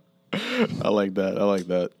 I like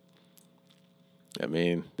that. I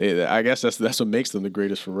mean, I guess that's what makes them the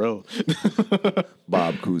greatest for real.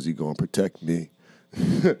 Bob Cousy gonna protect me.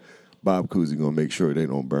 Bob Cousy gonna make sure they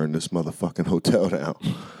don't burn this motherfucking hotel down.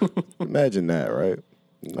 Imagine that, right?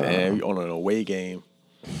 Nah. Man, on an away game.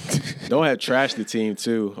 Don't have trash the team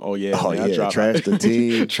too. Oh yeah. Oh man, yeah, trash the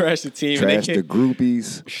team. Trash the team. Trash the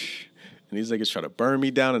groupies. And these niggas try to burn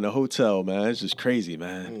me down in the hotel, man. It's just crazy,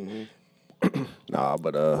 man. Nah,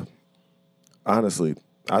 but honestly,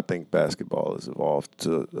 I think basketball has evolved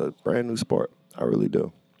to a brand new sport. I really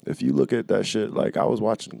do. If you look at that shit, like I was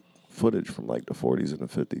watching footage from like the 40s and the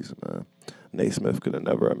 50s, man. Naismith could have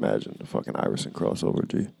never imagined the fucking Iverson crossover,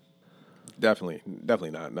 G. Definitely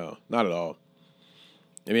not. No, not at all.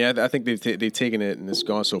 I mean, I think they've taken it and it's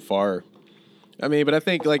gone so far. I mean, but I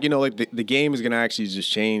think like the game is gonna actually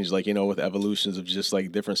just change, like with evolutions of just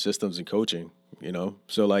like different systems and coaching.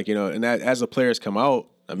 So like and that as the players come out,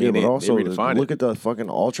 I mean, yeah, but also they redefine look it. at the fucking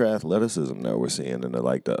ultra athleticism that we're seeing, and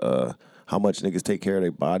the how much niggas take care of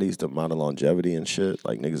their bodies, the amount of longevity and shit.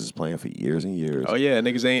 Like niggas is playing for years and years. Oh yeah,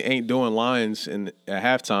 niggas ain't doing lines at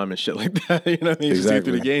halftime and shit like that. You know what I mean? Just get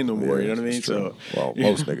through the game no more. Yeah, you know what I mean? it's true. Well,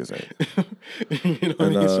 most niggas ain't. You know what I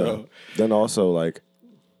mean? So Then also like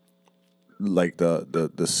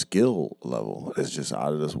the skill level is just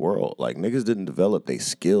out of this world. Like niggas didn't develop their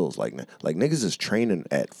skills. Like niggas is training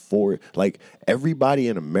at 4. Like everybody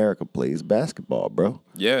in America plays basketball, bro.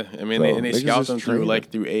 yeah, I mean, So, they niggas scout is them through training.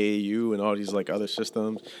 through AAU and all these like other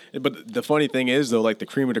systems. But the funny thing is though, like the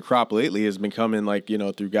cream of the crop lately has been coming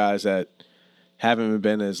through guys that haven't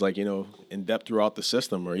been as in depth throughout the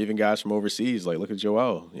system, or even guys from overseas. Like look at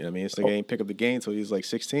Joel. You know what I mean? This nigga ain't pick up the game until he was like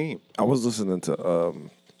 16. I was listening to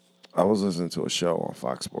a show on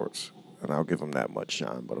Fox Sports, and I'll give them that much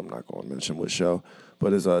shine, but I'm not going to mention what show.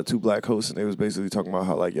 But it's 2 black hosts, and they was basically talking about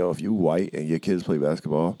how, like, yo, if you white and your kids play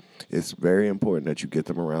basketball, it's very important that you get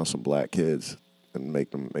them around some black kids and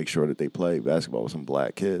make sure that they play basketball with some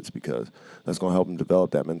black kids, because that's going to help them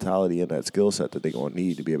develop that mentality and that skill set that they're going to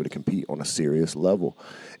need to be able to compete on a serious level.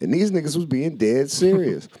 And these niggas was being dead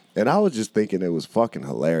serious. And I was just thinking it was fucking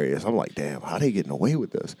hilarious. I'm like, damn, how they getting away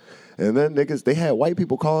with this? And then niggas, they had white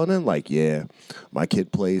people calling in like, yeah, my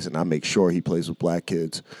kid plays and I make sure he plays with black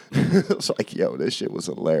kids. It's like, yo, this shit was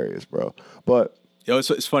hilarious, bro. But Yo,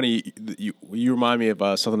 it's funny. You remind me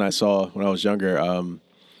of something I saw when I was younger.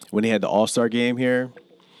 When they had the All-Star game here,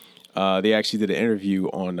 they actually did an interview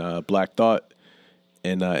on Black Thought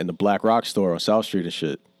in the Black Rock store on South Street and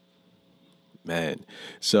shit. Man,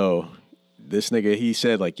 so this nigga, he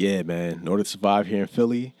said like, yeah, man, in order to survive here in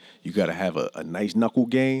Philly, you got to have a nice knuckle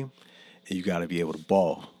game and you got to be able to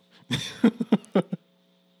ball.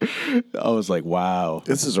 I was like, wow.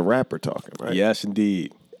 this is a rapper talking, right? Yes,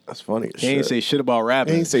 indeed. That's funny as He ain't say shit. shit about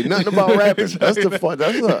rapping. He ain't say nothing about rapping. That's the fun.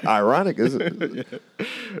 That's ironic, isn't it?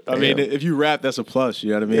 I mean, Damn. if you rap, that's a plus. You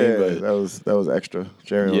know what I mean? Yeah, But that was extra.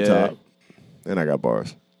 Cherry on Yeah. top. And I got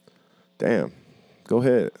bars. Damn. Go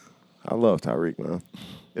ahead. I love Tyreek, man.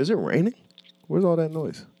 Is it raining? Where's all that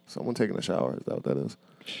noise? Someone taking a shower. Is that what that is?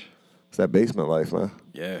 It's that basement life, man.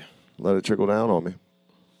 yeah. Let it trickle down on me.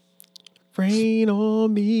 Rain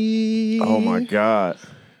on me. Oh my God.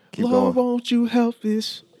 Keep Lord, going. won't you help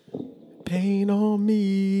this pain on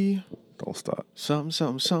me? Don't stop.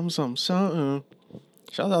 Something. Shout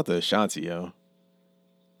out to Ashanti, yo.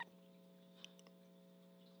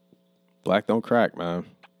 Black don't crack, man.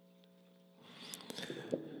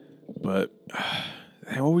 But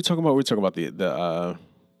what were we talking about? We were talking about the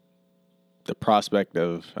prospect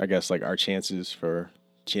of, I guess, like our chances for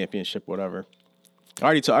championship, whatever.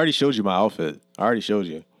 I already showed you my outfit. I already showed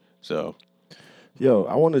you. So Yo,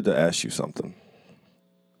 I wanted to ask you something.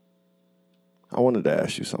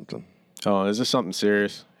 oh, is this something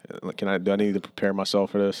serious? Do I need to prepare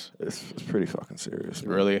myself for this? It's pretty fucking serious.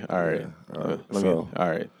 Man. Really? All right. Yeah. All right. All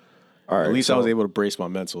right. All right. At least I so was able to brace my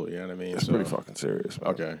mental. You know what I mean? It's pretty fucking serious.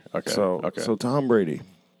 Man. Okay. Okay. So Tom Brady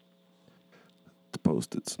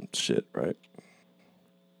posted some shit, right?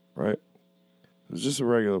 Right? It was just a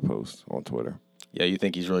regular post on Twitter. Yeah, you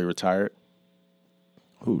think he's really retired?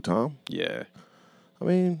 Who, Tom? Yeah. I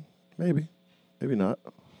mean, maybe. Maybe not.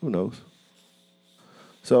 Who knows?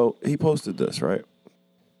 So he posted this, right?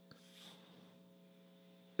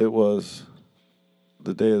 It was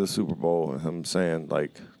the day of the Super Bowl and him saying,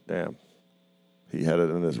 like, damn, he had it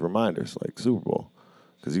in his reminders, like Super Bowl,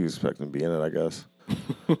 because he was expecting to be in it, I guess.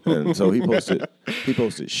 And so he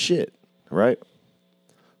posted shit, right?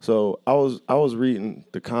 So I was reading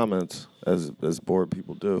the comments as bored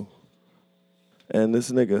people do. And this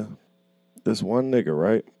one nigga,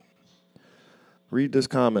 right? Read this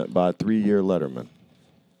comment by 3-year Letterman.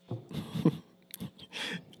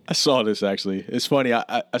 I saw this actually. It's funny.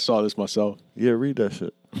 I saw this myself. Yeah, read that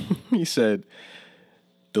shit. He said,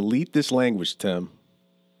 "Delete this language, Tim."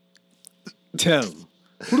 Tim.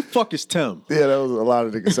 Who the fuck is Tim? Yeah, that was a lot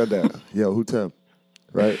of niggas said that. Yo, who Tim?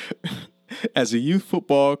 Right? As a youth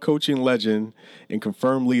football coaching legend and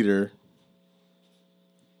confirmed leader,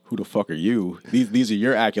 who the fuck are you? These are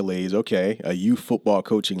your accolades. Okay, a youth football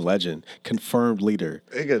coaching legend, confirmed leader,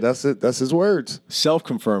 Nigga, that's it. That's his words.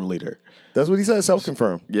 self-confirmed leader. That's what he said,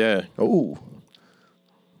 self-confirmed. Yeah. Oh.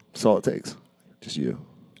 That's all it takes. Just you.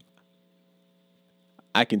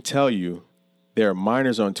 I can tell you, there are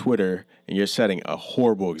minors on Twitter, and you're setting a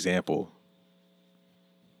horrible example.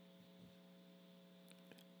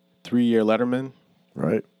 3-year Letterman,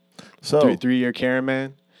 Right? So, three-year Karen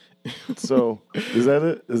man. so is that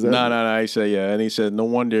it? Is that No. He said, yeah. And he said, no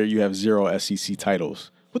wonder you have 0 SEC titles.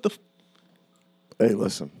 What the? Hey,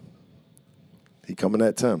 listen. He coming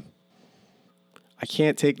at Tim. I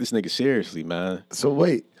can't take this nigga seriously, man. So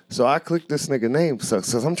wait. So I clicked this nigga name. So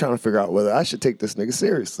I'm trying to figure out whether I should take this nigga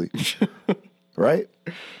seriously. Right?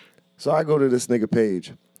 So I go to this nigga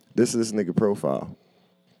page. This is this nigga profile.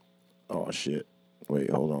 Oh, shit.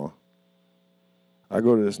 Wait, hold on. I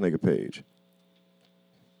go to this nigga page.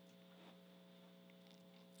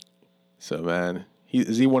 So, man,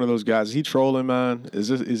 is he one of those guys? Is he trolling, man? Is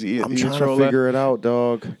he? I'm is he trying to trolling? figure it out,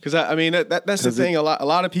 dog. Because I mean that's the thing. A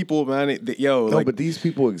lot of people, man. No, Like, but these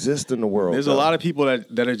people exist in the world. there's a lot of people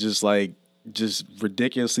that are just like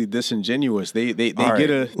ridiculously disingenuous. They All right,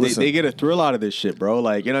 get listen. they get a thrill out of this shit, bro.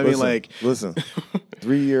 Like, you know what I mean? Like, listen.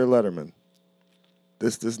 3-year Letterman.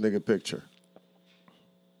 This nigga picture.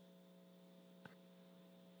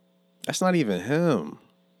 that's not even him.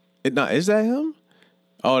 Is that him?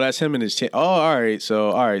 Oh, that's him and his. All right.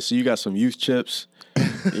 So you got some youth chips.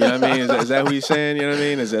 You know what I mean? Is that what he's saying? You know what I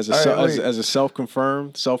mean? As a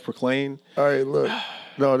self-confirmed, self-proclaimed. All right, look.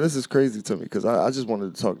 No, this is crazy to me because I just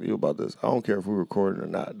wanted to talk to you about this. I don't care if we're recording or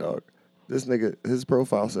not, dog. This nigga, his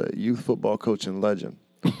profile said youth football coaching legend.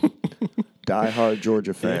 Die-hard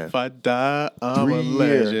Georgia fan. If I die, I'm a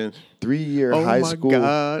legend. 3-year Oh high my school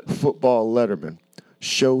God. football letterman.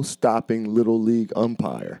 Show-stopping little league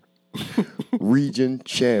umpire. Region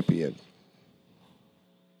champion.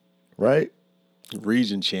 Right?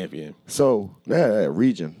 Region champion. So,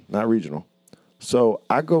 region, not regional. So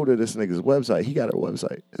I go to this nigga's website. He got a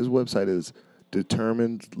website. His website is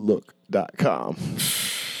determinedlook.com.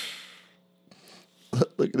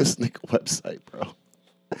 Look at this nigga website, bro.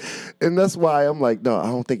 And that's why I'm like, no, I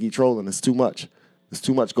don't think he trolling. It's too much. It's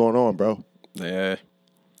too much going on, bro. Yeah.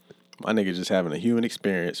 My nigga just having a human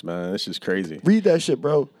experience, man. This is crazy. Read that shit,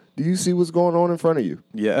 bro. Do you see what's going on in front of you?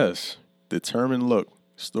 Yes. Determined look.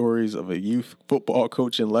 Stories of a youth football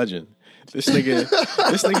coach and legend. This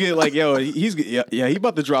nigga, like, yo, he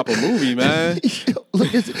about to drop a movie, man.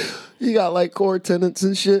 Look at he got like core tenants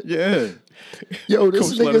and shit. Yeah. Yo,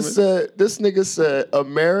 this Coach nigga said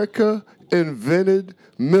America invented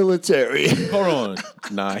military. Hold on.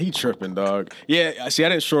 Nah, he tripping, dog. Yeah, see, I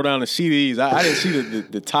didn't scroll down the CDs. I didn't see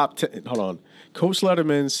the top 10. Hold on. Coach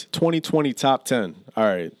Letterman's 2020 top 10. All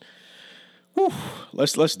right. Whew.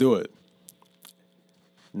 Let's do it.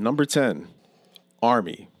 Number 10,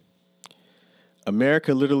 Army.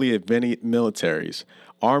 America literally invented militaries.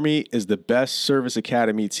 Army is the best service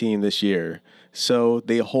academy team this year, so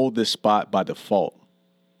they hold this spot by default.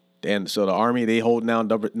 And so the Army, they hold down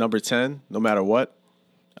number 10, no matter what.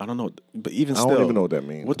 I don't know, but even still, I don't even know what that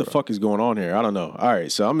means. What the fuck is going on here? I don't know. All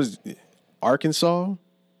right, so I'm just Arkansas.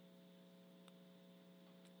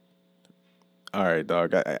 All right,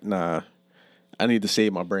 dog. Nah. I need to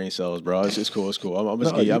save my brain cells, bro. It's cool. It's cool. I'm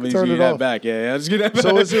gonna give you that back. Yeah, just get that back.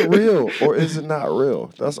 So is it real or is it not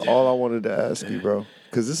real? That's all I wanted to ask you, bro.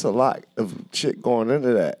 Because it's a lot of shit going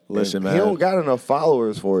into that. Listen, and man. He don't got enough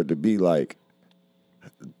followers for it to be like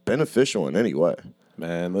beneficial in any way.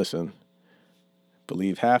 Man, listen.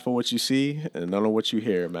 Believe half of what you see and none of what you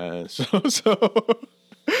hear, man. So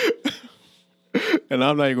and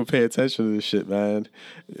I'm not even gonna pay attention to this shit, man.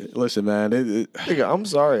 Listen, man. Nigga, I'm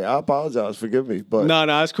sorry. I apologize. Forgive me, but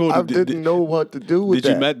no, it's cool. I didn't know what to do with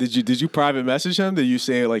that. Did you private message him? Did you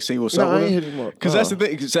say what's up? No, with I ain't him? hit him up. Because that's the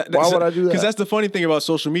thing. Why would I do that? Because that's the funny thing about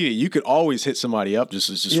social media. You could always hit somebody up just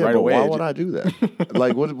right but away. Why would I do that?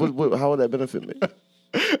 Like, what? How would that benefit me?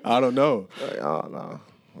 I don't know. Like, I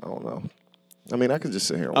don't know. I mean, I could just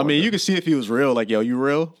sit here. And I mean, wonder. you could see if he was real. Like, yo, you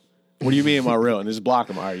real? What do you mean, am I real? And just block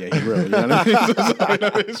him. All right, yeah, he real. You know what I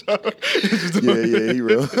mean? Yeah, he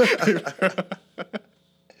real.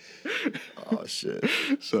 Oh shit.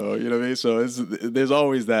 So you know what I mean. So there's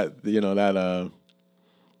always that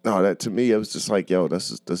No, that to me it was just like, yo, this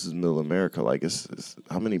is middle America. Like, it's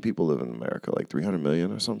how many people live in America? Like 300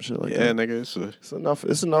 million or some shit like yeah, that. nigga. It's enough.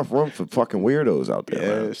 It's enough room for fucking weirdos out there.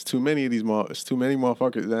 Yeah, Man. it's too many of these. It's too many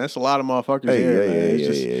motherfuckers. That's a lot of motherfuckers Hey, here, man.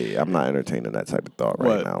 yeah. I'm not entertaining that type of thought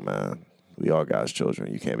right What? now, man. We all God's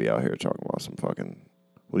children. You can't be out here talking about some fucking,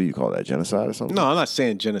 what do you call that? Genocide or something? No, I'm not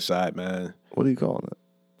saying genocide, man. What are you calling it?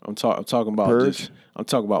 I'm talking about Purge? I'm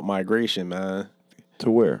talking about migration, man. To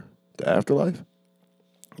where? The afterlife?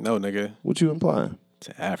 No, nigga. What you implying?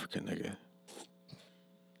 To Africa, nigga.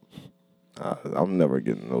 I'm never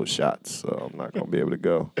getting those shots, so I'm not gonna be able to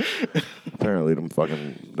go. Apparently,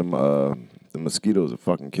 the mosquitoes will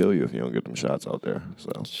fucking kill you if you don't get them shots out there.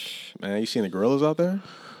 So, Man, you seen the gorillas out there?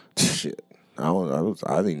 shit, I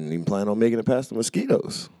didn't even plan on making it past the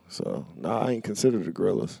mosquitoes. So, I ain't considered the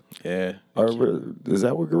gorillas. Yeah. Is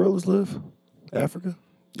that where gorillas live? Africa?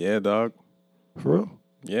 Yeah, dog. For real?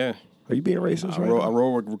 Yeah. Are you being racist I right roll, I now?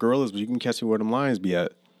 roll with gorillas, but you can catch me where them lions be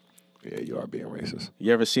at. Yeah, you are being racist.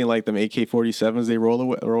 You ever seen like them AK-47s they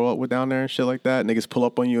roll up with down there and shit like that? Niggas pull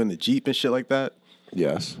up on you in the Jeep and shit like that?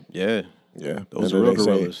 Yes. Yeah. Yeah. Those And are then real they say,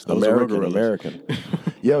 gorillas. Those are real gorillas. American.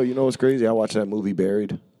 Yo, you know what's crazy? I watched that movie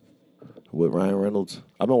Buried with Ryan Reynolds.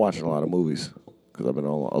 I've been watching a lot of movies because I've been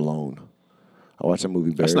all alone. I watched that movie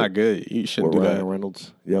Buried. That's not good. You shouldn't with do Ryan that.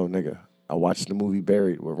 Reynolds. Yo, nigga, I watched the movie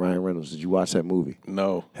Buried with Ryan Reynolds. Did you watch that movie?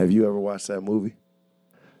 No. Have you ever watched that movie?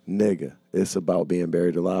 Nigga, it's about being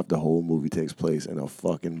buried alive. The whole movie takes place in a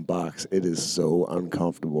fucking box. It is so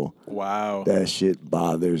uncomfortable. Wow. That shit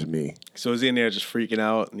bothers me. So is he in there just freaking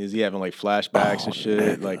out? And is he having like flashbacks and shit?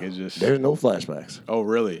 nigga. Like it's just. There's no flashbacks. Oh,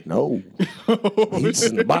 really? No. He's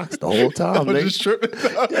in the box the whole time, I'm nigga. just tripping.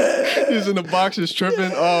 He's in the box just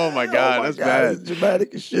tripping. Oh my God, that's God, bad. It's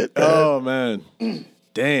dramatic as shit, man. Oh man.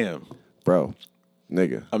 Damn. Bro,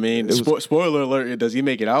 nigga. I mean, It was- spoiler alert. Does he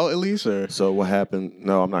make it out at least, or? So what happened?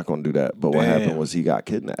 No, I'm not going to do that. But what Damn. happened was he got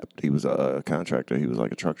kidnapped. He was a contractor. He was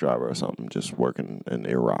like a truck driver or something, just working in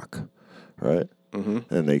Iraq, right?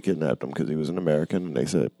 Mm-hmm. And they kidnapped him because he was an American. And they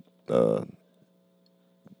said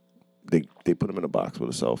they put him in a box with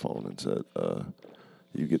a cell phone and said,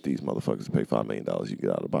 "You get these motherfuckers to pay $5 million, you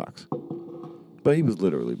get out of the box." But he was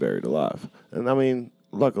literally buried alive. And I mean,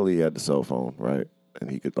 luckily he had the cell phone, right? And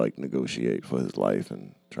he could like negotiate for his life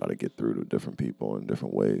and try to get through to different people in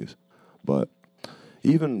different ways. But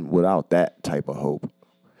even without that type of hope,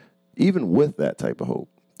 even with that type of hope,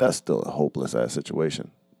 that's still a hopeless ass situation.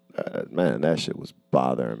 Man, that shit was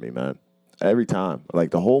bothering me, man. Every time, like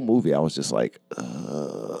the whole movie, I was just like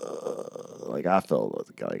I felt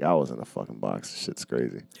like I was in a fucking box. Shit's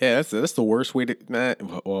crazy. Yeah, that's the worst way to. Man,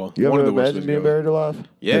 well, You one ever of the worst imagine ways being to go. buried alive?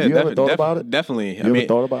 Yeah, Have you ever thought about it? Definitely. You ever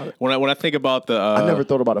thought about it? When I think about the, I never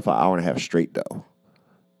thought about it for an hour and a half straight, though.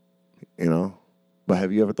 You know? But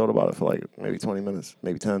have you ever thought about it for like maybe 20 minutes,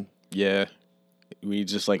 maybe 10? Yeah. We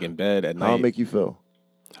just like in bed at night. How it make you feel?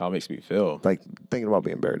 How it makes me feel. Like thinking about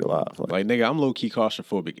being buried alive. Like, nigga, I'm low-key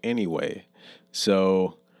claustrophobic anyway.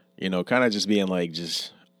 So, kind of just being like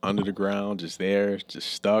just under the ground, just there,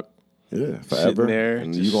 just stuck. Yeah, forever. Sitting there,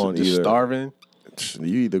 and just, you going just either starving.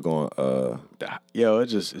 You either going Yo,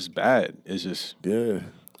 it's bad. It's just, yeah.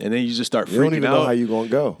 and then you just start freaking You don't even out. know how you gonna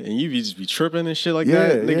go. And you just be tripping and shit like Yeah,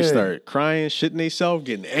 that. Niggas yeah. start crying, shitting themselves,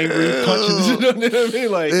 getting angry, punching. You know what I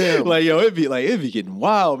mean? Damn. Like yo, it'd be getting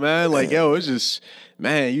wild, man. Like yo, it's just,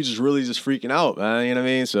 man, you just really just freaking out, man. You know what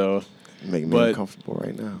I mean? So, Making me But- uncomfortable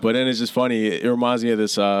right now. but then it's just funny. It reminds me of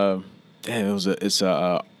this.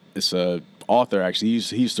 It's a author actually.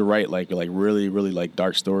 He used to write like really like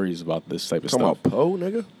dark stories about this type of Talking stuff. about Poe,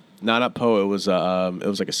 nigga. No, not Poe. It was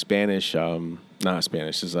like a Spanish, not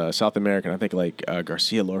Spanish. It's South American. I think like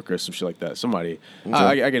Garcia Lorca or some shit like that. Somebody. Okay.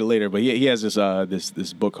 I get it later. But he has this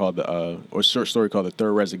this book called or short story called The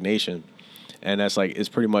Third Resignation, and that's like it's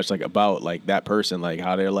pretty much like about like that person, like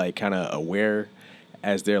how they're like kind of aware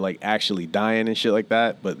as they're like actually dying and shit like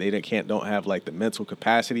that, but they don't have like the mental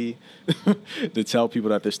capacity to tell people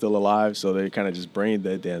that they're still alive, so they're kind of just brain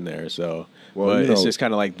dead down there. So, Well, but you it's know- just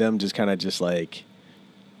kind of like them just kind of just like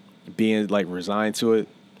being like resigned to it.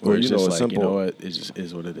 Well, Where it's you know, just it's like, simple. you know what, it just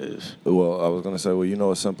is what it is. Well, I was gonna say,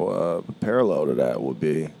 a simple parallel to that would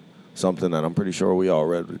be something that I'm pretty sure we all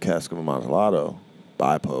read with Cask of Amontillado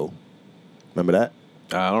by Poe. Remember that?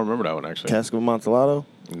 I don't remember that one actually. Cask of Amontillado?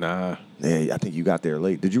 Nah. Yeah, I think you got there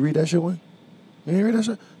late. Did you read that shit, Wayne? You didn't read that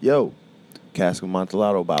shit? Yo, Cask of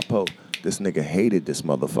Amontillado by Poe. This nigga hated this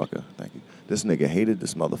motherfucker. Thank you. This nigga hated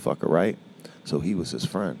this motherfucker, right? So he was his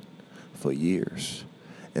friend for years.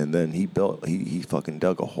 And then he fucking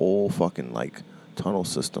dug a whole fucking like tunnel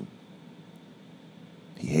system.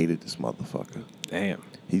 He hated this motherfucker. Damn.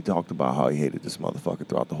 He talked about how he hated this motherfucker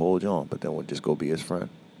throughout the whole joint, but then would just go be his friend.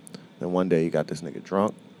 Then one day he got this nigga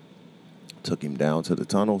drunk, took him down to the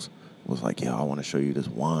tunnels, was like, yo, I want to show you this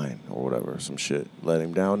wine or whatever, some shit. Let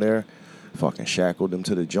him down there, fucking shackled him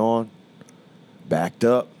to the joint, backed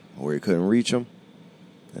up where he couldn't reach him,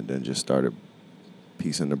 and then just started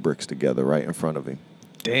piecing the bricks together right in front of him,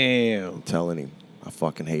 Damn. telling him, I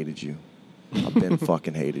fucking hated you. I've been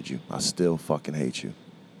fucking hated you. I still fucking hate you.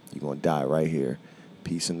 You're going to die right here,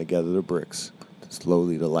 piecing together the bricks.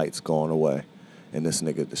 Slowly the light's going away. And this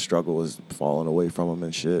nigga, the struggle is falling away from him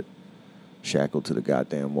and shit. Shackled to the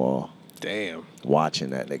goddamn wall. Damn. Watching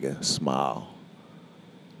that nigga smile.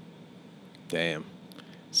 Damn.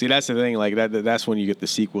 See, that's the thing. Like that's when you get the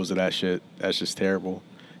sequels of that shit. That's just terrible.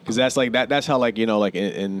 Because that's like that. That's how like like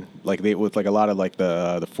in like they with like a lot of like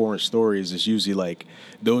the foreign stories. It's usually like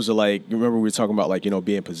those are like remember we were talking about like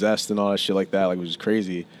being possessed and all that shit like that, like which is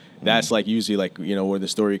crazy. That's like usually like where the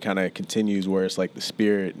story kind of continues, where it's like the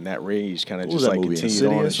spirit and that rage kind of What was just that like movie, continued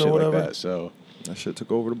on and Insidious or shit like whatever? that. So That shit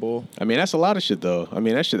took over the ball. I mean that's a lot of shit though. I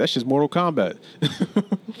mean that's just Mortal Kombat.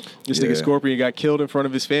 This Yeah. nigga Scorpion got killed in front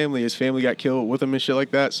of his family. His family got killed with him and shit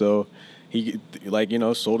like that. So he like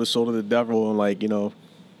sold his soul to the devil and like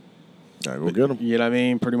Gotta go get him. you know what I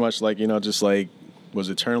mean? Pretty much like, just like was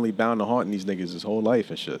eternally bound to haunting these niggas his whole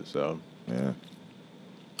life and shit. So Yeah.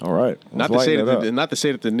 All right. not Let's to say lighten it that up. not to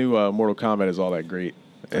say that the new Mortal Kombat is all that great.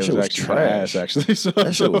 That It shit was actually trash. ass, actually. So,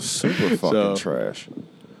 That shit was super fucking so- trash.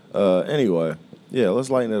 Anyway, yeah, let's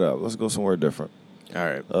lighten it up. Let's go somewhere different. All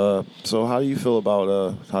right. So how do you feel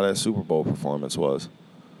about how that Super Bowl performance was?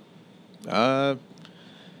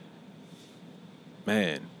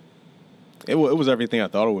 Man, it was everything I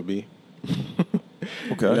thought it would be.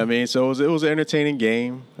 Okay. You know what I mean? So it was an entertaining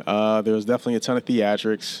game. There was definitely a ton of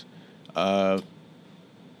theatrics.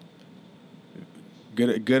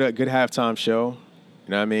 Good halftime show.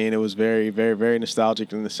 You know what I mean? It was very, very, very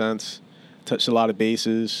nostalgic in the sense. Touched a lot of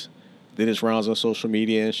bases. Did its rounds on social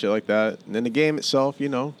media and shit like that. And then the game itself,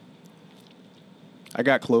 I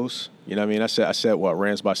got close. You know what I mean? I said what,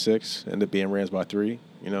 Rams by 6, ended up being Rams by 3.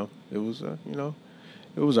 It was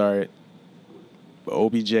it was all right. But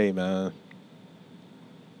OBJ, man.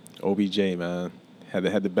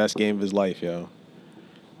 Had the best game of his life, yo.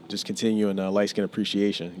 Just continuing light skin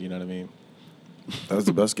appreciation, you know what I mean? That was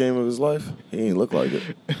the best game of his life? He ain't look like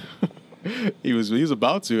it. He was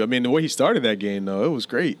about to. I mean, the way he started that game though, it was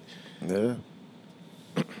great. Yeah.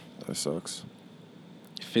 That sucks.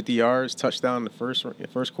 50 yards, touchdown in the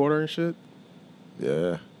first quarter and shit.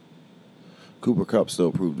 Yeah. Cooper Kupp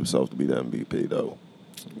still proved himself to be the MVP though.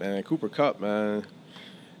 Man, Cooper Kupp, man,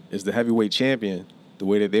 is the heavyweight champion. The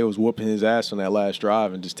way that they was whooping his ass on that last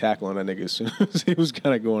drive and just tackling that nigga as soon as he was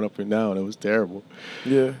kind of going up and down. It was terrible.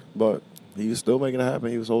 Yeah, but he was still making it happen.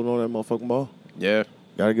 He was holding on to that motherfucking ball. Yeah.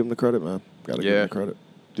 Gotta give him the credit, man. Gotta give Yeah. him the credit.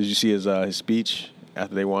 Did you see his speech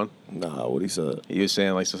after they won? Nah, what he said. He was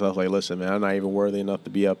saying like stuff like, "Listen, man, I'm not even worthy enough to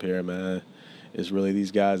be up here, man. It's really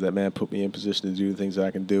these guys that, man, put me in position to do the things that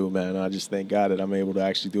I can do, man. I just thank God that I'm able to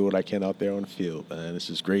actually do what I can out there on the field, man. This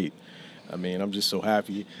is great. I mean, I'm just so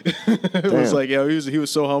happy." It was like, yo, he was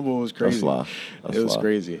so humble. It was crazy. That's It was fly.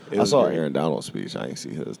 crazy. I saw Aaron Donald's speech. I ain't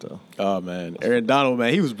see his though. Oh man, Aaron Donald,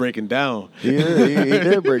 man, he was breaking down. He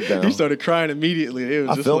did break down. He started crying immediately. It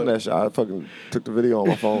was I just filmed like, that shit. I fucking took the video on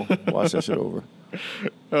my phone, watched that shit over.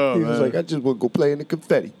 Oh, He man. was like, I just want to go play in the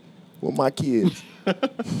confetti with my kids.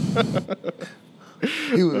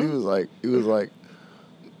 he was like,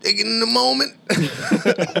 taking in the moment.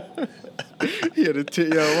 He had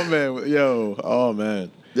yo, my man, yo, oh man.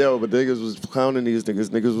 Yo, but niggas was clowning these niggas.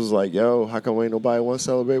 Niggas was like, yo, how come ain't nobody want to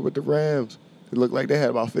celebrate with the Rams? It looked like they had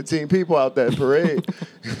about 15 people out that parade.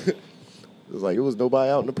 It was like, it was nobody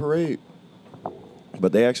out in the parade.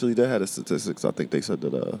 But they actually did have the statistics. I think they said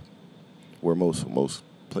that where most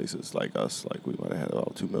places like us, like we might have had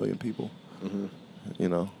about 2 million people. Mm-hmm. You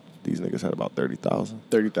know, these niggas had about 30,000.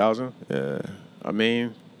 30,000. Yeah. I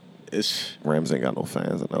mean, it's Rams ain't got no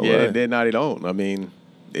fans in LA. yeah, they don't. I mean,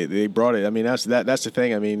 they brought it. I mean, that's the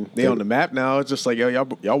thing. I mean, they on the map now. It's just like, yo,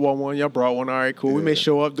 y'all won one, y'all brought one. All right, cool. We may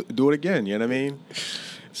show up, do it again. You know what I mean?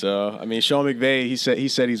 So, I mean, Sean McVay, he said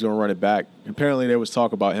he's going to run it back. Apparently, there was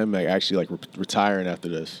talk about him like actually like retiring after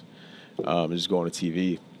this, and just going to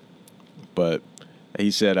TV. But he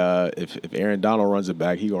said if Aaron Donald runs it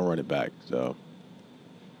back, he going to run it back. So,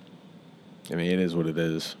 I mean, it is what it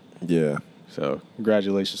is. Yeah. So,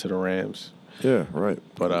 congratulations to the Rams. Yeah, right.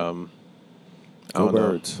 But I Go don't know.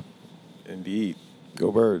 Birds. Indeed.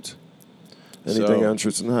 Go Birds. Anything So-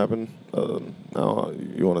 interesting happen? No,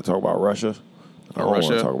 you want to talk about Russia? I don't want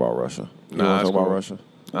Russia? to talk about Russia. You Nah, want to it's talk about cool. Russia?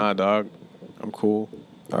 Nah, dog. I'm cool.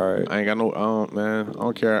 All right. I ain't got no. Man, I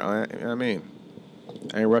don't care. I mean,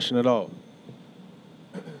 I ain't rushing at all.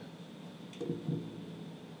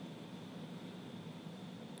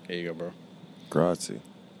 Here you go, bro. Grazie.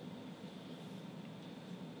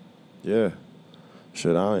 Yeah.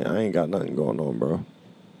 Shit, I ain't got nothing going on, bro.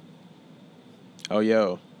 Oh,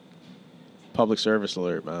 yo. Public service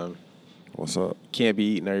alert, man. What's up? Can't be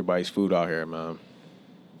eating everybody's food out here, man.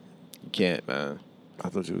 You can't, man. I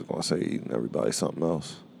thought you was going to say eating everybody something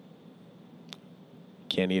else.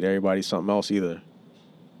 Can't eat everybody something else either.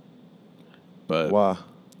 But Why?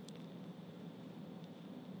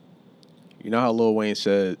 you know how Lil Wayne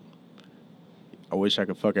said, "I wish I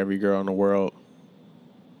could fuck every girl in the world,"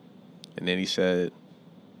 and then he said,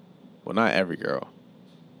 "Well, not every girl,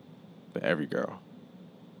 but every girl."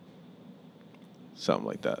 Something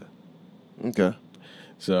like that. Okay.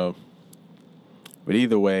 So, but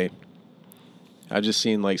either way, I've just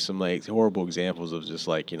seen like some like horrible examples of just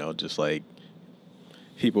like, just like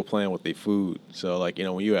people playing with their food. So like,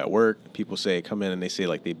 when you're at work, people come in and they say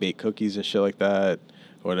like they bake cookies and shit like that,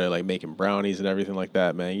 or they're like making brownies and everything like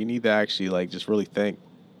that, man. You need to actually like just really think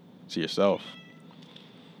to yourself.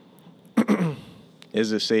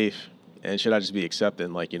 Is it safe? And should I just be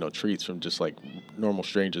accepting like, treats from just like normal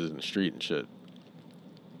strangers in the street and shit?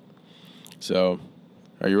 So,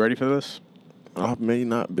 are you ready for this? I may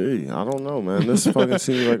not be. I don't know, man. This fucking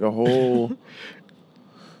seems like a whole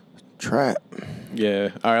trap. Yeah.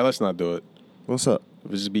 All right, let's not do it. What's up?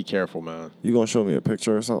 Just be careful, man. You gonna show me a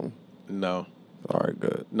picture or something? No. All right,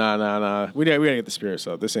 good. Nah. We gotta get the spirits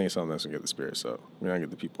up. This ain't something that's gonna get the spirits up. We gotta get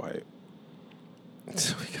the people hype. We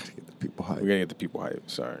gotta get the people hyped. We gotta get the people hype.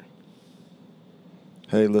 Sorry.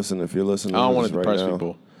 Hey, listen, if you're listening I don't to want this to right depress now,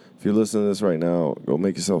 people. if you're listening to this right now, go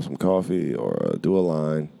make yourself some coffee or do a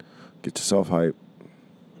line. Get yourself hyped.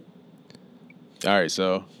 All right,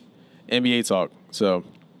 so NBA talk. So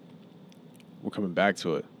we're coming back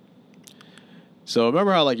to it. So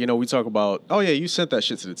remember how we talk about, oh yeah, you sent that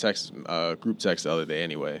shit to the text group text the other day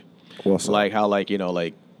anyway. What's up? Like how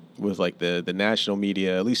with like the national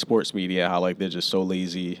media, at least sports media, how like they're just so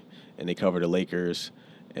lazy and they cover the Lakers,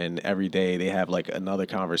 and every day they have like another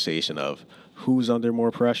conversation of who's under more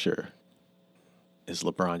pressure. Is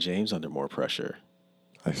LeBron James under more pressure?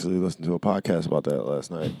 I actually listened to a podcast about that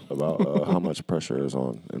last night about how much pressure is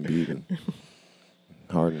on Embiid and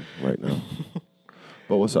Harden right now.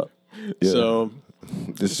 But what's up? Yeah. So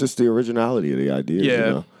It's just the originality of the idea. yeah,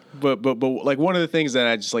 You know? but like one of the things that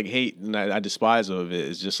I just like hate and I despise of it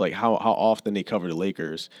is just like how often they cover the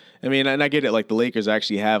Lakers. I mean, and I get it, like the Lakers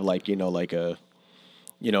actually have like a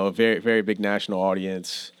very very big national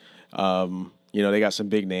audience. They got some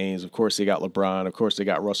big names. Of course, they got LeBron. Of course, they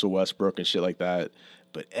got Russell Westbrook and shit like that.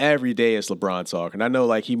 But every day it's LeBron talk. And I know,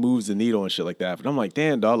 like, he moves the needle and shit like that. But I'm like,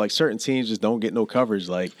 damn, dog, like, certain teams just don't get no coverage.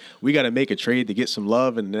 Like, we got to make a trade to get some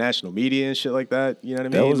love in the national media and shit like that. You know what I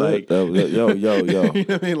mean? That was like, it. That was it. Yo. you know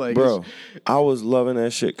what I mean? Like, Bro, I was loving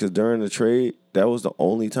that shit because during the trade, that was the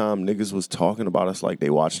only time niggas was talking about us like they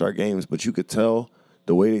watched our games. But you could tell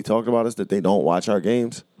the way they talked about us that they don't watch our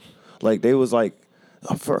games. Like, they was like,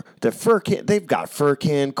 they've got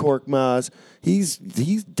Furkan Korkmaz. He's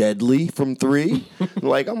deadly from 3.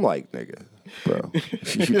 Like, I'm like, nigga, bro,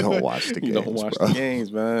 you don't watch the games. You don't watch bro. the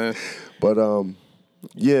games, man. But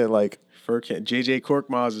yeah, like Furkan, JJ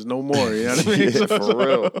Korkmaz is no more. You know what I mean? yeah, for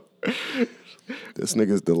real. This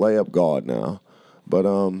nigga's the layup god now. But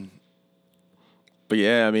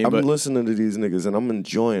yeah, I mean, I'm listening to these niggas and I'm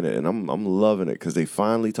enjoying it and I'm loving it because they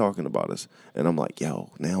finally talking about us. And I'm like,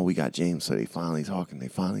 yo, now we got James, so they finally talking.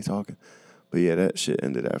 But yeah, that shit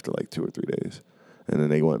ended after like 2 or 3 days. And then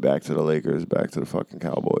they went back to the Lakers, back to the fucking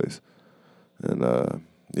Cowboys. And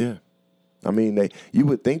yeah. I mean, you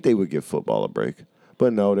would think they would give football a break.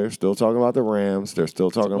 But no, they're still talking about the Rams. They're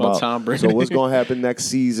still talking about Tom Brady. So what's going to happen next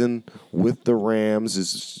season with the Rams?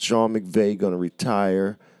 Is Sean McVay going to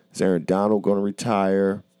retire? Is Aaron Donald going to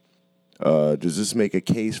retire? Does this make a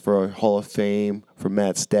case for a Hall of Fame for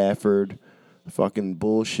Matt Stafford? Fucking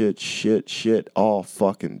bullshit, shit all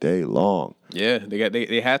fucking day long. yeah,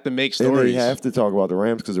 they have to make And stories. they have to talk about the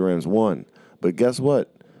Rams because the Rams won. But guess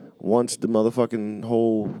what? Once the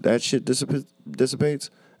motherfucking that shit dissipates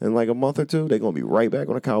in like a month or two, they're going to be right back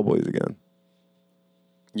on the Cowboys again.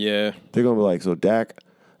 Yeah. They're going to be like, so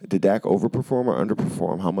did Dak overperform or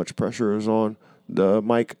underperform? How much pressure is on the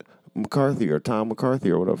Mike McCarthy or Tom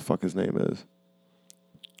McCarthy or whatever the fuck his name is?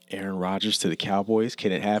 Aaron Rodgers to the Cowboys.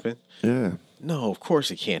 Can it happen? Yeah. No, of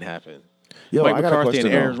course it can't happen. Yo, Mike I got a McCarthy question.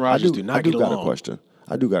 and Aaron though. Rodgers do not get got along. a question.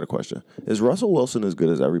 I do got a question. Is Russell Wilson as good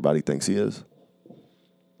as everybody thinks he is?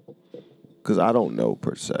 Because I don't know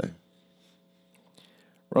per se.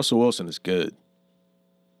 Russell Wilson is good.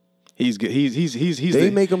 He's good. They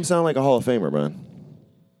make him sound like a Hall of Famer, man.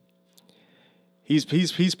 He's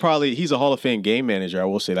a Hall of Fame game manager. I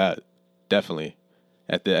will say that definitely.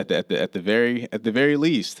 At the very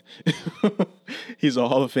least, he's a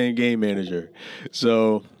Hall of Fame game manager.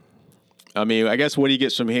 So, I mean, I guess what he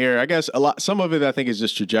gets from here, I guess some of it I think is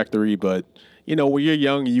just trajectory. But you know, when you're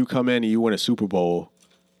young and you come in and you win a Super Bowl,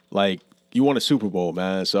 like you won a Super Bowl,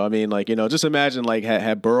 man. So I mean, like, you know, just imagine like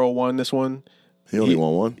had Burrow won this one. He only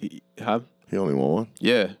won one. He only won one.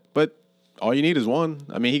 Yeah, but all you need is one.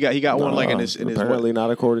 I mean, he got one like in his apparently not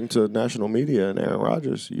according to national media and Aaron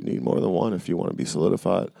Rodgers. You need more than one if you want to be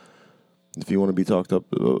solidified. If you want to be talked up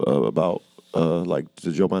about like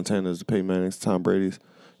the Joe Montanas, the Peyton Mannings, Tom Brady's,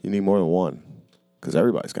 you need more than one because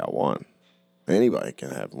everybody's got one. Anybody can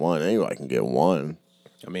have one. Anybody can get one.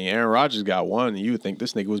 I mean, Aaron Rodgers got one, and you would think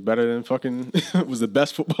this nigga was better than fucking was the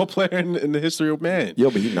best football player in the history of man. Yo,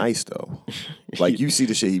 but he nice though. Like you see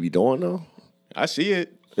the shit he be doing though. I see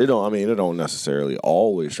it. It don't necessarily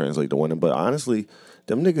always translate to winning, but honestly,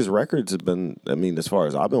 them niggas' records have been. I mean, as far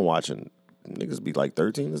as I've been watching, niggas be like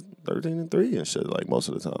 13-3 and shit. Like most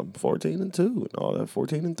of the time, 14-2 and all that.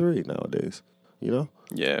 14-3 nowadays. You know.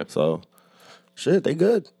 Yeah. So, shit, they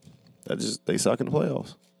good. They suck in the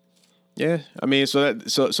playoffs. Yeah, I mean, so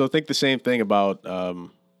think the same thing about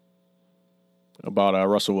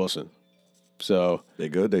Russell Wilson. So they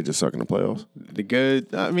good. They just suck in the playoffs. They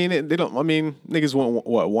good. I mean, they don't. I mean, niggas won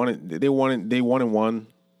what? They won and won.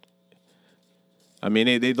 I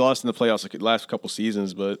mean, they lost in the playoffs like the last couple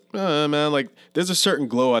seasons, but man, like there's a certain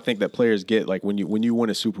glow I think that players get like when you win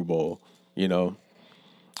a Super Bowl. You know,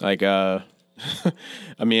 like I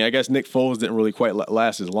mean, I guess Nick Foles didn't really quite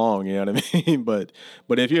last as long, you know what I mean? But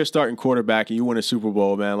if you're a starting quarterback and you win a Super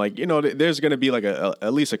Bowl, man, like, you know, there's going to be like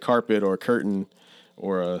at least a carpet or a curtain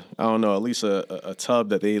or at least a tub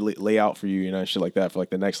that they lay out for you, you know, shit like that for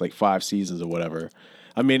like the next like 5 seasons or whatever.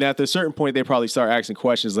 I mean, at a certain point, they probably start asking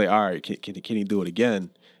questions like, all right, can he do it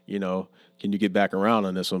again? You know, can you get back around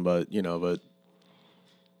on this one? But, you know,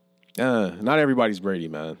 not everybody's Brady,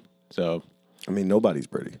 man. So, I mean, nobody's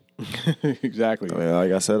Brady. Exactly. I mean,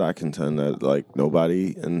 like I said, I contend that like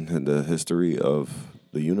nobody in the history of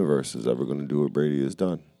the universe is ever going to do what Brady has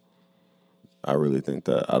done. I really think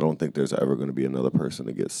that. I don't think there's ever going to be another person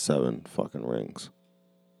to get 7 fucking rings.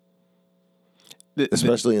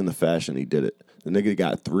 Especially in the fashion he did it. The nigga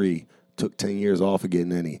got 3, took 10 years off of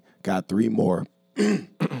getting any, got 3 more,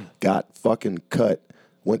 got fucking cut,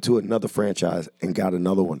 went to another franchise and got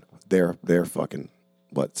another one. They're fucking,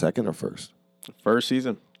 what, second or first? First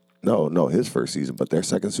season. No, his first season, but their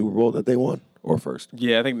second Super Bowl that they won, or first?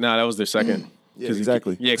 Yeah, I think that was their second. Yeah,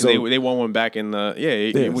 exactly. Yeah, because So- they won one back in the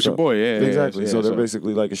it was so- your boy. Yeah, exactly. Yeah, so they're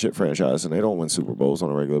basically like a shit franchise, and they don't win Super Bowls on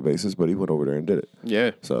a regular basis. But he went over there and did it.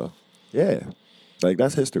 yeah. So yeah, like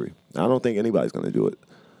that's history. I don't think anybody's gonna do it.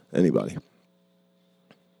 Anybody.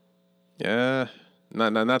 Yeah,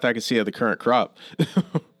 not that I can see at the current crop,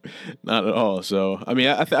 not at all. So I mean,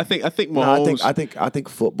 I think Mahomes. No, I think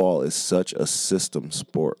football is such a system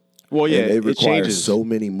sport. Well, yeah, And it it requires changes. so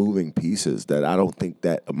many moving pieces that I don't think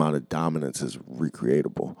that amount of dominance is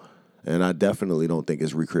recreatable. And I definitely don't think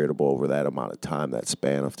it's recreatable over that amount of time, that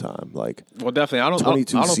span of time. Like, Well, definitely. I don't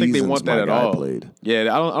 22 think they seasons want that my at guy all. played. Yeah,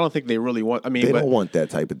 I don't think they really want. I mean, they but, don't want that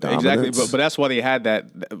type of dominance. exactly. But that's why they had that.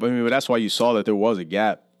 I mean, but that's why you saw that there was a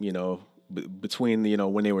gap. Between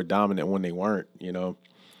when they were dominant and when they weren't.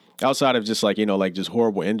 Outside of just like just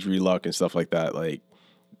horrible injury luck and stuff like that. Like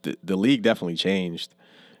the league definitely changed.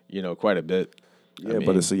 Quite a bit. Yeah,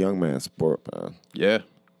 but it's a young man's sport, man. Yeah.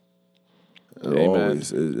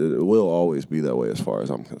 It will always be that way as far as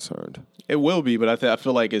I'm concerned. It will be, but I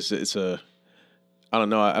feel like it's a I don't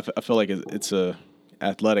know. I feel like it's a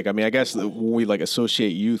athletic. I mean, I guess when we like associate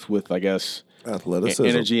youth with, I guess, Athleticism.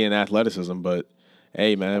 energy and athleticism. But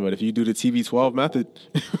hey, man, but if you do the TB12 method,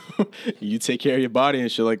 you take care of your body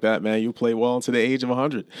and shit like that, man, you play well into the age of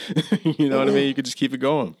 100. You know what I mean? You could just keep it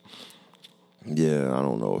going. Yeah, I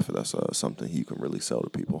don't know if that's something you can really sell to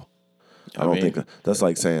people. I I don't mean- think that's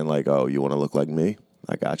like saying like, oh, you want to look like me?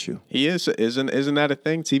 I got you. He isn't that a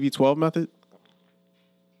thing? TB12 method.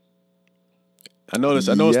 I noticed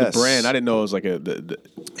Yes. the brand. I didn't know it was like It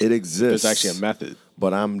exists. there's actually a method.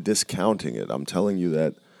 But I'm discounting it. I'm telling you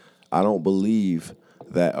that I don't believe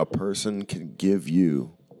that a person can give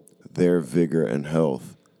you their vigor and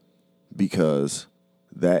health because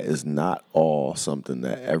that is not all something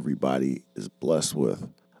that everybody is blessed with.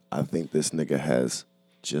 I think this nigga has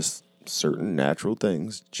just certain natural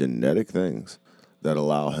things, genetic things that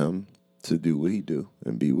allow him to do what he do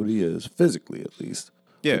and be what he is, physically at least,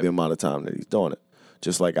 Yeah. for the amount of time that he's doing it.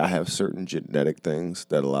 Just like I have certain genetic things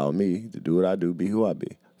that allow me to do what I do, be who I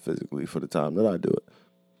be, physically for the time that I do it.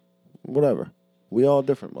 Whatever. We all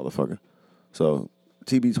different, motherfucker. So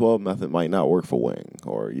TB12 method might not work for Wing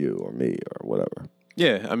or you or me or whatever.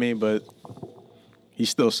 Yeah, I mean, but he's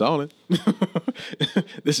still selling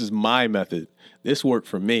it. This is my method. This worked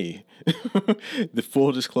for me. The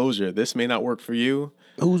full disclosure, this may not work for you.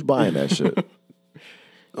 Who's buying that shit?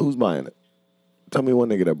 Who's buying it? Tell me one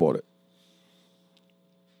nigga that bought it.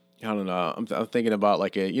 I don't know. I'm thinking about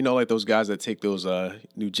like like those guys that take those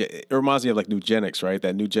it reminds me of like Nugenics, right?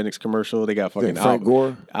 That Nugenics commercial. They got fucking Frank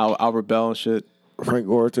Gore? Albert Bell and shit. Frank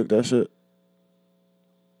Gore took that shit.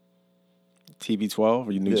 TB12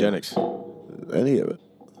 or Nugenics? Any of it.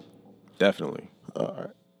 Definitely.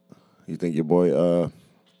 You think your boy,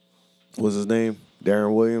 what's his name?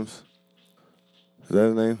 Darren Williams? Is that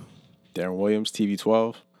his name? Darren Williams,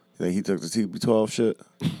 TB12. You think he took the TB12 shit?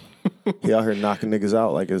 He out here knocking niggas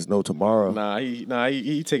out like it's no tomorrow. Nah,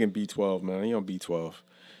 he taking B12, man. He on B12.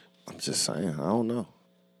 I'm just saying. I don't know.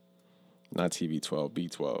 Not TB12,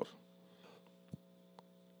 B12.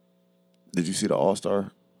 Did you see the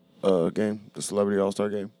All-Star game? The Celebrity All-Star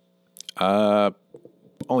game?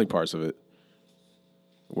 Only parts of it.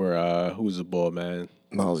 Where who's the bull, man?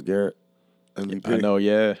 Myles Garrett, MVP. I know,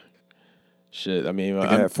 yeah. Shit, I mean, He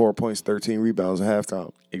had 4 points, 13 rebounds at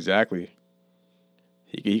halftime. exactly.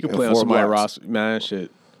 He could And play on 4 somebody's blocks. roster, man.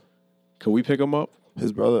 Shit, could we pick him up?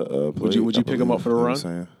 His brother played. Would you I pick him believe, up for the you know run? what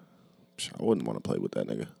I'm saying? I wouldn't want to play with that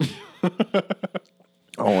nigga.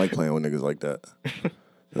 I don't like playing with niggas like that.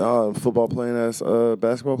 No, football playing ass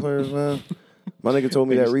basketball players, man. My nigga told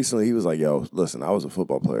me that recently. He was like, yo, listen, I was a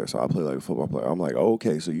football player, so I play like a football player. I'm like, oh,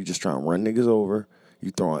 okay, so you just trying to run niggas over.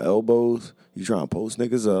 You throwing elbows. You trying to post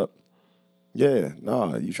niggas up. Yeah,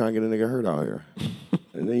 nah, you trying to get a nigga hurt out here.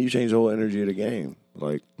 And then you change the whole energy of the game.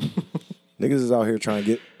 Like, niggas is out here trying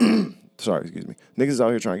to get, sorry, excuse me. Niggas is out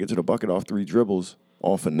here trying to get to the bucket off 3 dribbles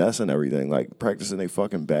on finesse and everything, like practicing their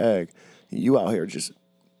fucking bag. You out here just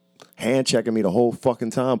hand checking me the whole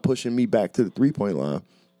fucking time, pushing me back to the 3-point line,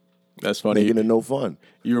 That's funny. making it no fun.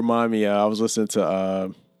 You remind me. I was listening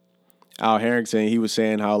to Al Harrington. He was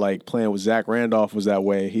saying how like playing with Zach Randolph was that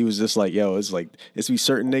way. He was just like, yo, it's be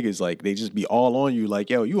certain niggas like they just be all on you. Like,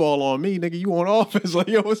 yo, you all on me, nigga. You on offense. Like,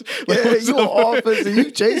 yo, what's You up? on offense and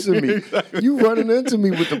you chasing me. You running into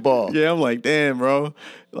me with the ball. Yeah, I'm like, damn, bro.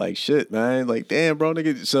 Like, shit, man. Like, damn, bro,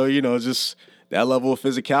 nigga. So, just that level of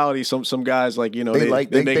physicality. Some guys, like,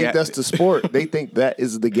 They think that's the sport. They think that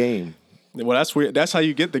is the game. Well, that's weird. That's how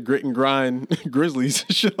you get the grit and grind Grizzlies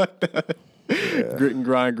and shit like that. Yeah. Grit and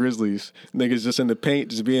grind Grizzlies. Niggas just in the paint,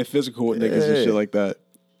 just being physical with niggas and shit like that.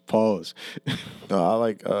 Pause. No, I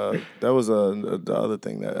like that was the other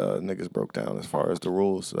thing that niggas broke down as far as the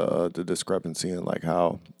rules, the discrepancy in like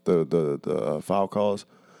how the foul calls,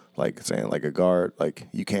 like saying like a guard, like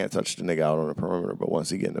you can't touch the nigga out on the perimeter, but once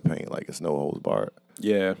he get in the paint, like it's no holds barred.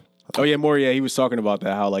 Yeah. Oh yeah, more. Yeah, he was talking about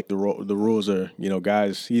that. How like the rules are,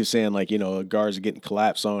 guys. He was saying like guards are getting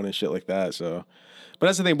collapsed on and shit like that. So, but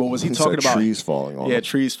that's the thing. But was he talking about trees falling on? Yeah, them.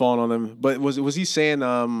 trees falling on them. But was he saying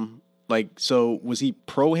like, so was he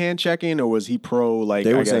pro hand checking or was he pro like?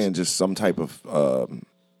 They were saying just some type of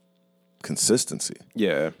consistency.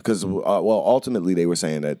 Yeah. Because ultimately they were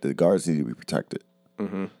saying that the guards need to be protected.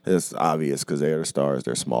 Mm-hmm. It's obvious because they're the stars,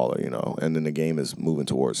 they're smaller, and then the game is moving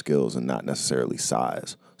towards skills and not necessarily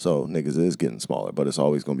size. So niggas is getting smaller, but it's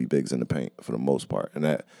always going to be bigs in the paint for the most part. And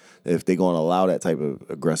that if they're going to allow that type of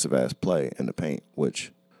aggressive ass play in the paint,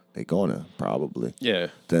 which they gonna probably, Yeah.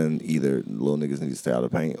 then either little niggas need to stay out of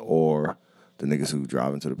the paint or the niggas who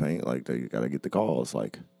drive into the paint, like they got to get the calls.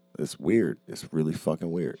 Like it's weird. It's really fucking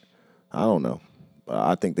weird. I don't know, but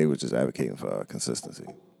I think they were just advocating for consistency.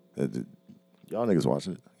 Y'all niggas watch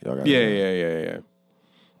it. Y'all got Yeah.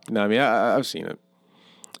 No, I mean, I've seen it.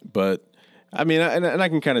 But, I mean, and I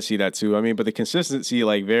can kind of see that too. I mean, but the consistency,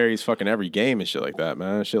 like, varies fucking every game and shit like that,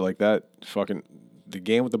 man. Shit like that, fucking, the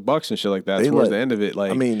game with the Bucks and shit like that, towards the end of it,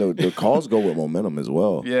 like. I mean, the calls go with momentum as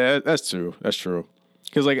well. Yeah, that's true. That's true.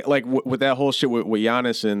 Because, like with that whole shit with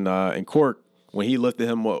Giannis and Cork, when he lifted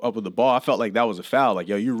him up with the ball, I felt like that was a foul. Like,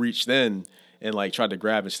 yo, you reached in and like tried to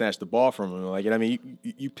grab and snatch the ball from him. Like, I mean,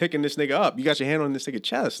 you picking this nigga up. You got your hand on this nigga's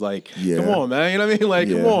chest. Like, Come on, man. You know what I mean? Like,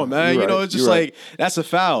 come on, man. You're you know, right. it's just like, that's a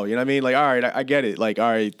foul. You know what I mean? Like, all right, I get it. Like,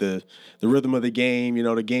 all right, the rhythm of the game,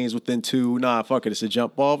 the game's within two. Nah, fuck it. It's a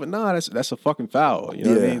jump ball. But nah, that's a fucking foul. You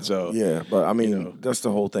know what I mean? So yeah, but I mean, that's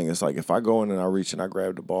the whole thing. It's like if I go in and I reach and I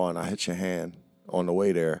grab the ball and I hit your hand on the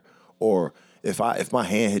way there, or if my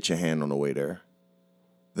hand hits your hand on the way there,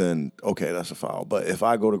 then okay, that's a foul. But if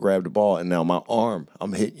I go to grab the ball and now my arm,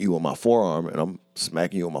 I'm hitting you on my forearm and I'm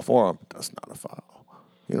smacking you on my forearm, that's not a foul.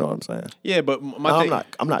 You know what I'm saying? Yeah, but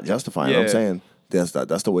I'm not justifying it. I'm saying that's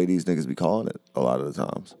the way these niggas be calling it a lot of the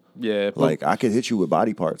times. Yeah. Like I could hit you with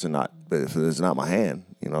body parts and not, but if it's not my hand,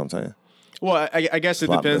 you know what I'm saying? Well, I guess it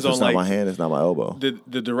depends if on it's like not my hand, it's not my elbow.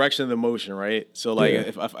 the direction of the motion, right? So like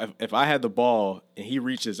if I had the ball and he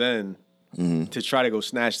reaches in to try to go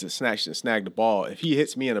snag the ball, if he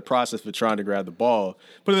hits me in the process for trying to grab the ball,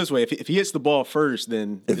 put it this way: if he hits the ball first,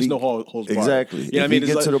 then there's no holds barred. Exactly. You know if he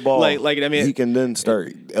gets to the ball, I mean, he can then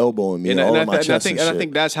start elbowing me and all I in my chest think and I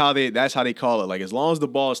think shit. that's how they call it. Like as long as the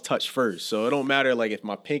ball is touched first, so it don't matter like if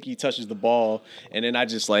my pinky touches the ball and then I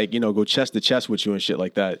just like go chest to chest with you and shit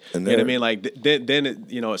like that. And you know what I mean? Like then it,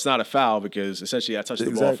 it's not a foul because essentially I touched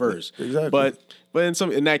the ball first. Exactly. But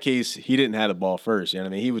in that case, he didn't have the ball first. You know what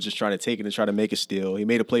I mean? He was just trying to take it and try to make a steal. He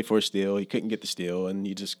made a play for a steal. He couldn't get the steal, and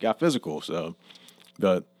he just got physical. So,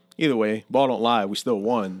 but either way, ball don't lie. We still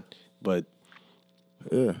won, but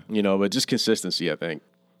but just consistency, I think.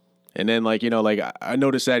 And then I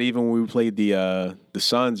noticed that even when we played the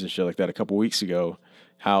Suns and shit like that a couple weeks ago,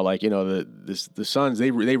 how the Suns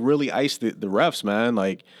they really iced the refs, man.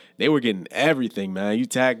 Like they were getting everything, man. You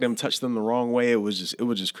tagged them, touched them the wrong way. It was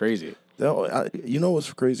just crazy. You know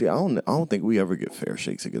what's crazy? I don't think we ever get fair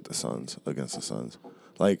shakes against the Suns.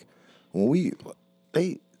 Like when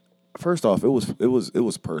first off, it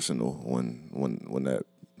was personal when that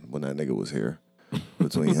nigga was here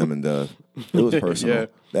between him and Dove. It was personal. Yeah.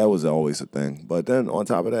 That was always a thing. But then on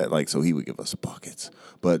top of that, so he would give us buckets.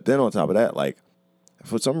 But then on top of that,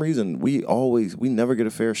 for some reason we never get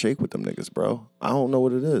a fair shake with them niggas, bro. I don't know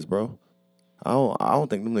what it is, bro. I don't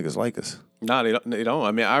think them niggas like us. No, they don't.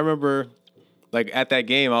 I mean, I remember at that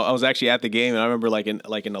game, I was actually at the game, and I remember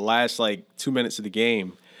in the last 2 minutes of the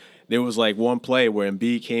game, there was one play where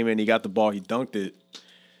Embiid came in, he got the ball, he dunked it,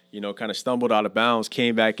 kind of stumbled out of bounds,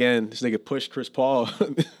 came back in. This nigga pushed Chris Paul, kept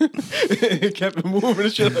it moving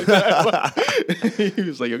and shit like that. He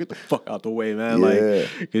was like, "Yo, get the fuck out the way, man!" Yeah.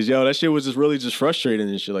 Because that shit was just frustrating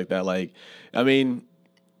and shit like that. I mean.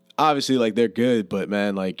 Obviously, they're good, but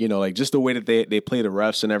man, just the way that they play the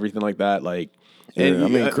refs and everything like that,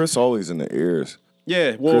 Chris always in the ears.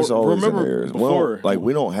 Yeah, well, Chris always remember in the ears. before,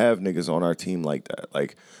 we don't have niggas on our team like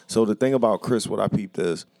that. So the thing about Chris, what I peeped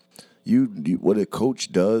is, what a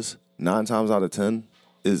coach does 9 times out of 10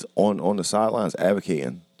 is on the sidelines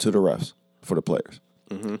advocating to the refs for the players.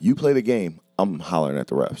 Mm-hmm. You play the game, I'm hollering at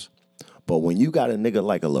the refs. But when you got a nigga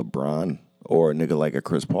like a LeBron or a nigga like a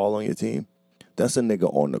Chris Paul on your team, that's a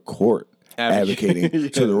nigga on the court advocating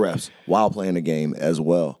to the refs while playing the game as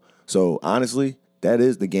well. So honestly, that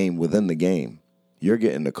is the game within the game. You're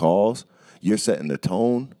getting the calls. You're setting the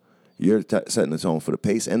tone. You're setting the tone for the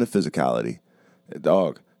pace and the physicality,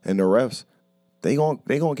 dog. And the refs, they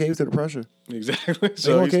gonna cave to the pressure. Exactly. They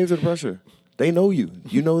So gonna he's- cave to the pressure. They know you.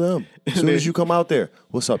 You know them. As soon as you come out there,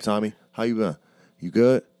 what's up, Tommy? How you been? You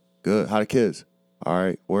good? Good. How the kids? All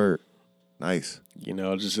right. Word. Nice. you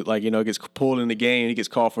know, just like, you know, gets pulled in the game. He gets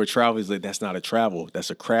called for a travel. He's like, that's not a travel. That's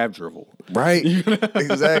a crab dribble. Right.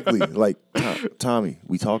 Exactly. Like, Tommy,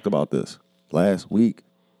 we talked about this last week.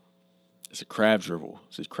 It's a crab dribble.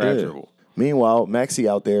 It's a crab Yeah. dribble. Meanwhile, Maxie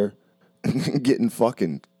out there getting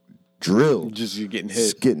fucking drilled. Just getting hit.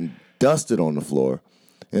 Just getting dusted on the floor.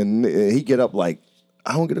 And he get up like,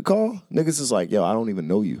 I don't get a call. Niggas is like, yo, I don't even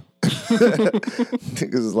know you.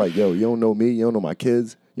 Niggas is like, yo, you don't know me. You don't know my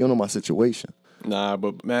kids. You don't know my situation. Nah,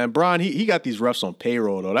 but man, Bron, he got these refs on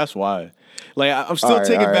payroll though. That's why. Like I'm still All right,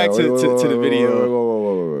 taking all back right, to wait, the wait,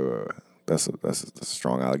 video. wait. That's a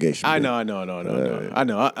strong allegation. I dude. know. I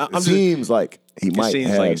know. I'm It just seems like he might seems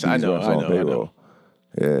have like these I know, refs I on know. payroll.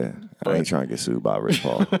 Yeah, I ain't trying to get sued by Rich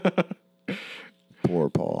Paul. Poor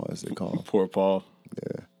Paul, as they call him. poor Paul.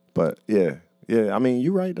 But yeah. I mean,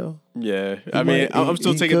 you're right though. Yeah, He I mean, might- I'm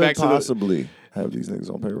still he taking could back to the. possibly have these niggas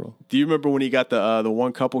on payroll. Do you remember when he got the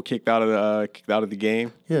one couple kicked out of the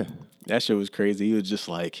game? Yeah, That shit was crazy. He was just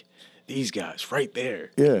like, these guys right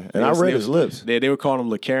there. yeah. And I read his lips. They were calling him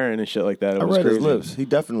LeCaren and shit like that. It I was read crazy. his lips. He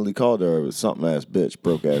definitely called her a something ass bitch,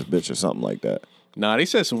 broke ass bitch, or something like that. Nah, they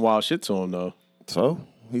said some wild shit to him though. So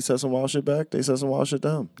he said some wild shit back. They said some wild shit to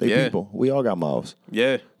him. They Yeah. people. We all got mouths.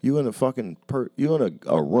 Yeah, You in a fucking you in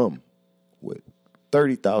a room with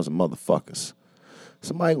 30,000 motherfuckers.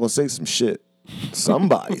 Somebody gonna say some shit.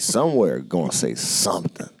 Somebody somewhere gonna say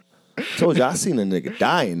something. Told you I seen a nigga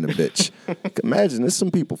die in the bitch. Imagine there's some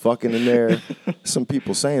people fucking in there. Some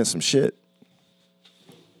people saying some shit.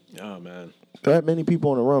 oh man. That many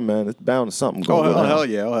people in the room, man. It's bound to something Oh, gonna go down. hell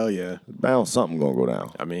yeah. Oh hell yeah. Bound something gonna go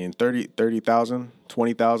down. I mean, 30,000,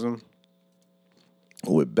 20,000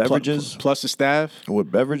 With beverages. plus the staff.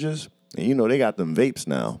 With beverages. And you know they got them vapes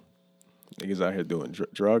now. Niggas out here doing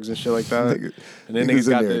drugs and shit like that. Niggas- and then niggas niggas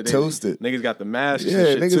got in there the toasted. Niggas got the masks. Yeah, and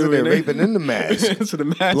shit niggas too, in there and vaping in the mask. to the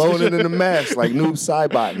mask. Blowing it in the mask like Noob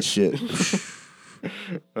Saibot and shit.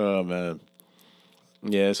 Oh man.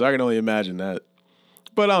 Yeah, so I can only imagine that.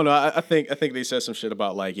 But I don't know. I think they said some shit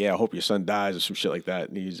about like, yeah, I hope your son dies or some shit like that.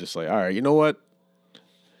 And he's just like, all right, you know what?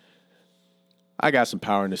 I got some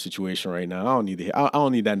power in this situation right now. I don't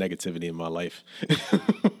need that negativity in my life.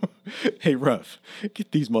 Hey, Ruff,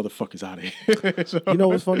 get these motherfuckers out of here. So- You know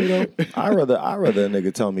what's funny though? I rather a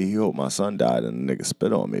nigga tell me he hope my son died than a nigga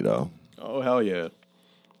spit on me though. Oh hell yeah!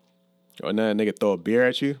 And then a nigga throw a beer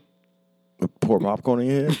at you. Pour popcorn in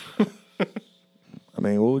your head. I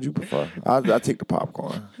mean, what would you prefer? I take the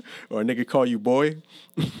popcorn. Or a nigga call you boy.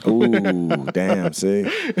 Ooh, damn, see?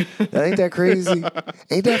 That ain't that crazy?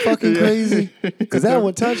 Ain't that fucking crazy? Because that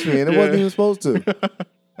one touched me and it wasn't even supposed to.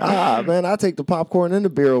 Man, I take the popcorn and the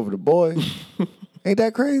beer over the boy. Ain't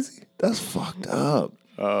that crazy? That's fucked up.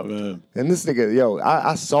 Oh man. And this nigga, yo,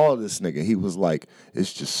 I saw this nigga. He was like,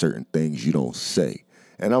 it's just certain things you don't say.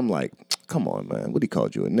 And I'm like, come on, man. What he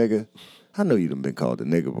called you, a nigga? I know you done been called a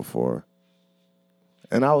nigga before.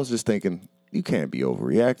 And I was just thinking, you can't be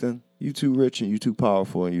overreacting. You too rich and you too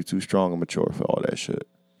powerful and you too strong and mature for all that shit.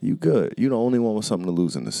 You good. You the only one with something to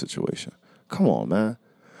lose in this situation. Come on, man.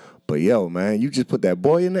 But yo, man, you just put that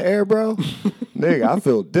boy in the air, bro. Nigga, I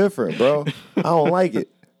feel different, bro. I don't like it.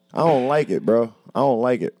 I don't like it, bro. I don't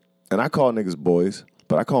like it. And I call niggas boys,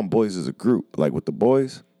 but I call them boys as a group. Like with the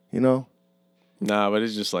boys, you know? Nah, but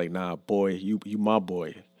it's just like, nah, boy, you my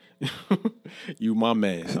boy. You my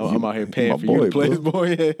man. I'm out here paying my for you to boy, play this bro.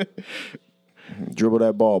 boy. Dribble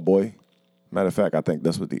that ball, boy. Matter of fact, I think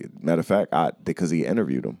that's what because he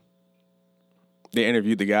interviewed him. They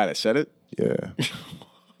interviewed the guy that said it. Yeah.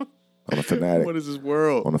 On a Fanatic. What is this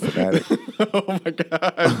world? On a Fanatic. Oh my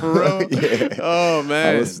god, for real? Yeah. Oh I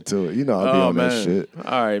man. listened to it. You know, I'll be Oh on man. that shit.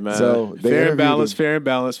 All right, man. So they fair and interviewed balance, him. fair and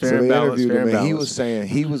balance, fair So and they balance, interviewed fair him, and and balance. he was saying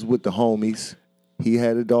he was with the homies. He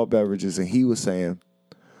had adult beverages, and he was saying,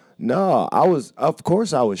 "No, of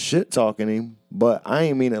course I was shit talking him, but I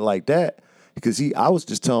ain't mean it like that because I was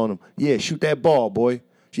just telling him, yeah, shoot that ball, boy.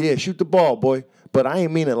 Yeah, shoot the ball, boy. But I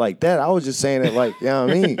ain't mean it like that. I was just saying it like, you know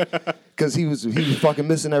what I mean? Because he was fucking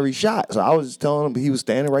missing every shot. So I was just telling him he was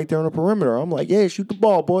standing right there on the perimeter. I'm like, yeah, shoot the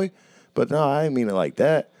ball, boy. But no, I ain't mean it like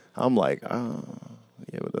that. I'm like,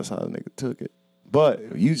 yeah, but that's how the nigga took it.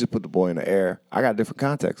 But you just put the boy in the air. I got different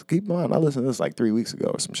context. Keep in mind, I listened to this like 3 weeks ago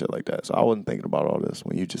or some shit like that. So I wasn't thinking about all this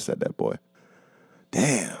when you just said that, boy.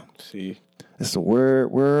 Damn. See, It's a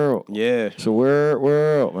weird world. yeah, It's a weird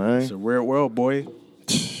world, man. it's a weird world, boy.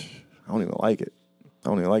 I don't even like it. I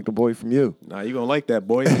don't even like the boy from you. Nah, you gonna like that,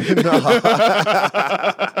 boy.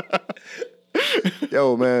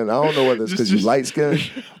 Yo, man, I don't know whether it's because you light skinned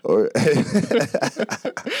or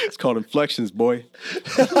It's called inflections, boy.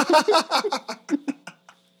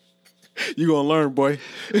 You gonna learn, boy.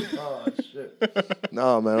 oh shit.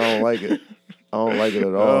 No, man, I don't like it. I don't like it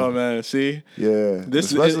at all. Oh man, see, Yeah,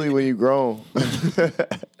 especially when you grown.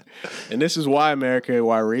 and this is why why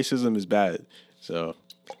racism is bad. So,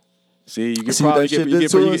 see, you get See what that shit did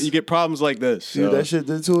to us? you get problems like this. See what that shit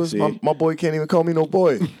did to us? See? My boy can't even call me no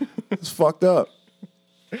boy. It's fucked up.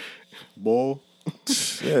 Bull.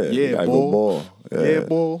 Yeah, Yeah, gotta bull. go ball. Yeah,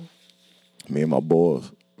 bull. Me and my boys.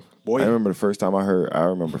 Boy. I remember the first time I heard a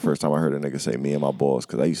nigga say me and my boys,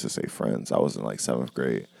 because I used to say friends. I was in like 7th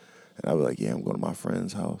grade. And I'd be like, yeah, I'm going to my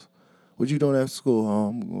friend's house. What you doing after school? Oh,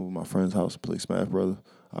 I'm going to my friend's house to play Smash Brothers.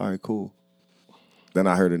 All right, cool. Then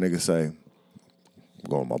I heard a nigga say, I'm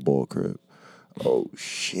going to my boy crib. Oh,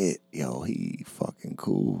 shit. Yo, he fucking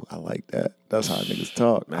cool. I like that. That's how niggas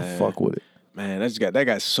talk. I Man. fuck with it. Man, that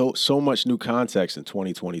got so much new context in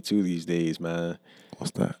 2022 these days, man.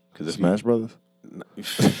 What's that? 'Cause if Smash Brothers?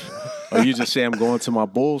 Or you just say I'm going to my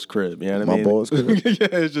bull's crib. You know what I My mean? boy's crib? Yeah,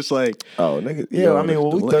 it's just like, Oh, nigga. Yeah, Yo, I mean,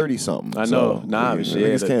 well, we the- 30 something. I know. So, Nah, you but know,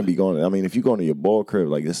 shit, niggas can't be going. I mean, if you going to your ball crib,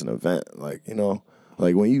 like it's an event, like, you know,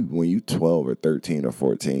 like when you 12 or 13 or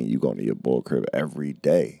 14, you going to your ball crib every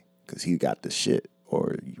day because he got the shit,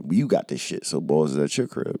 or you got the shit. So balls is at your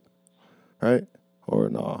crib, right? Or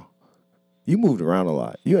no, you moved around a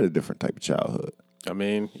lot. You had a different type of childhood. I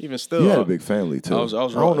mean, even still, You had a big family too. I was I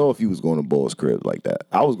don't know if you was going to Ball's crib like that.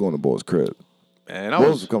 I was going to Ball's crib. man,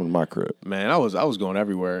 Balls was coming to my crib. I was going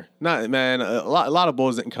everywhere. Not man, a lot of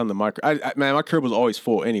bulls didn't come to my crib. Man, my crib was always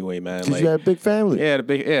full anyway, man. Because you had a big family. yeah, the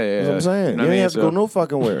big, yeah. That's what I'm saying. You know You what I ain't mean? have to go no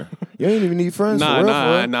fucking where. You ain't even need friends for real, for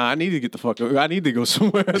real. I need to get the fuck. I need to go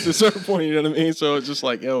somewhere at a certain point. You know what I mean? So it's just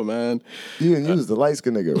like, yo, man. You was the light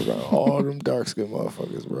skinned nigga around all them dark skinned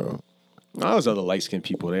motherfuckers, bro. There was other light skinned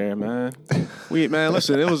people there, man.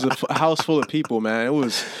 Listen, it was a house full of people, man.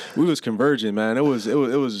 We was converging, man. It was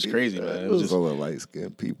just crazy, man. It was all the light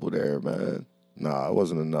skinned people there, man. Nah, it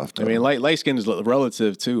wasn't enough. Though. I mean, light skin is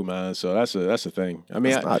relative too, man. So that's the thing. I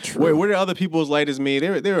mean, That's not true. Were there other people as light as me?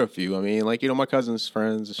 There were a few. I mean, like, you know, my cousin's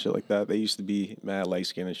friends and shit like that. They used to be mad light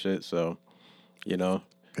skin and shit. So, you know,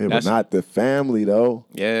 yeah, but not the family though.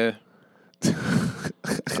 yeah.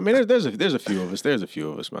 I mean, there's a few of us. There's a few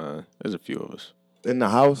of us, man. There's a few of us. In the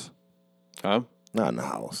house? Huh? Not in the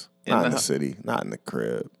house. In Not the in the hou- city. Not in the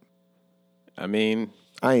crib. I mean,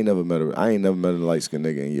 I ain't never met a light skinned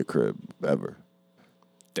nigga in your crib ever.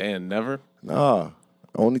 damn, never. Nah.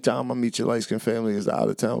 Only time I meet your light skinned family is the out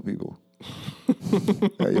of town people.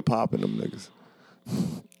 Yeah, you're popping them niggas.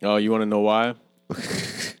 Oh, you want to know why?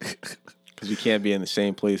 Because we can't be in the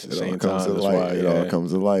same place at the same time. That's why. It yeah. all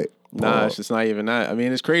comes to light. Nah, it's just not even that. I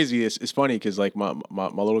mean, it's crazy. It's funny because like my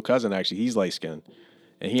little cousin actually, he's light skinned,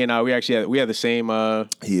 and he and I we had the same.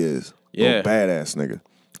 He is. Yeah. Little badass nigga.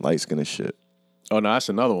 Light skinned as shit. Oh no, that's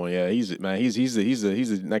another one. Yeah, he's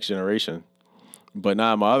the next generation. But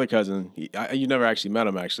nah, my other cousin, you never actually met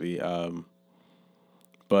him actually.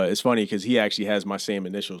 But it's funny because he actually has my same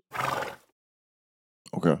initials.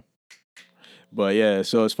 Okay. But yeah,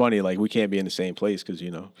 so it's funny like we can't be in the same place because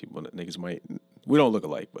you know niggas might we don't look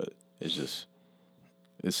alike, but it's just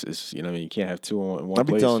it's you know what I mean you can't have two in one I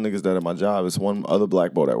be place. telling niggas that at my job, it's one other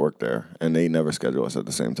black boy that worked there, and they never schedule us at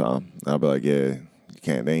the same time. And I'll be like, yeah, you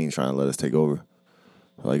can't. They ain't trying to let us take over.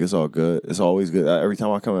 Like, it's all good. It's always good. Every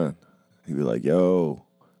time I come in, he be like, yo,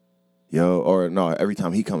 or no, every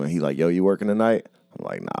time he come in, he like, yo, you working tonight? I'm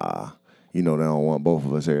like, nah. You know they don't want both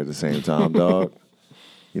of us here at the same time, dog.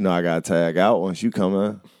 You know I gotta tag out once you come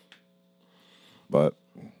in. But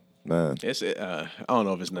man, I don't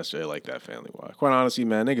know if it's necessarily like that family wise. Quite honestly,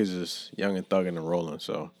 man, niggas is young and thugging and rolling.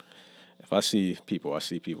 So if I see people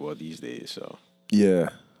these days. So yeah.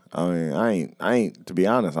 I mean, I ain't. To be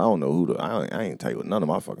honest, I don't know who. I ain't tight with none of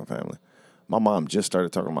my fucking family. My mom just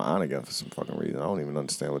started talking to my aunt again for some fucking reason. I don't even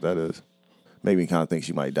understand what that is. Made me kind of think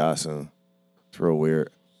she might die soon. It's real weird.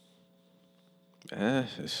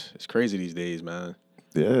 it's crazy these days, man.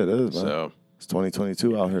 Yeah, it is, man. So It's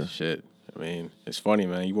 2022 out here. shit. I mean, it's funny,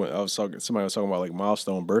 man. Somebody was talking about like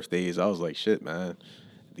milestone birthdays. I was like, shit, man.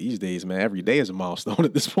 These days, man, every day is a milestone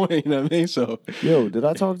at this point. You know what I mean? So Yo, did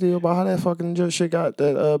I talk to you about how that fucking shit got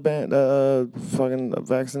that fucking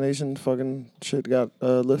vaccination fucking shit got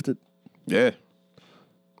lifted? yeah,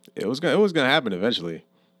 it was gonna happen eventually.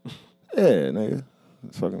 Yeah, nigga.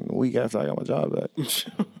 It's fucking a week after I got my job back.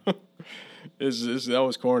 That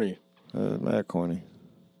was corny. Mad corny.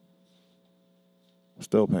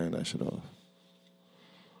 Still paying that shit off.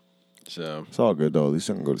 So It's all good though. At least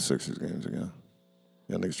I can go to Sixers games again.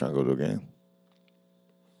 Y'all niggas trying to go to a game.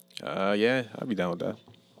 yeah, I'd be down with that.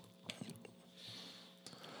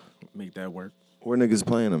 Make that work. Where niggas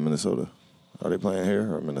playing in Minnesota? Are they playing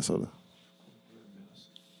here or Minnesota?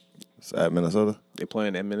 It's at Minnesota? They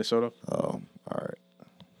playing in Minnesota? Oh, all right.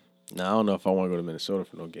 No, I don't know if I want to go to Minnesota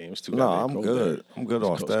for no games. It's too No, goddamn I'm cold good. there. I'm good It's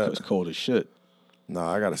off cold, that. It's cold as shit. No,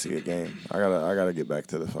 I gotta see a game. I gotta get back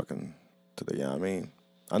to the Yamin.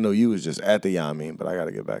 I know you was just at the Yamin, but I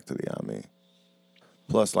gotta get back to the Yamin.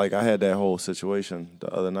 Plus, like I had that whole situation the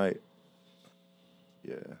other night.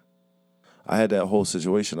 Yeah. I had that whole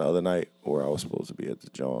situation the other night where I was supposed to be at the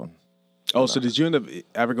John. Oh, so did you end up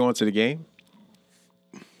ever going to the game?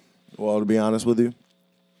 Well, to be honest with you,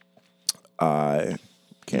 I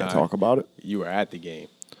can't Nah. talk about it. You were at the game.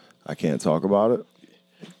 I can't talk about it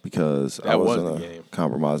because I That was was in the a game.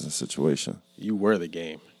 compromising situation. You were the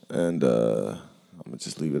game. And I'm going to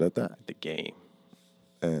just leave it at that. The game.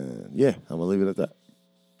 And yeah, I'm going to leave it at that.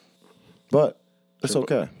 But it's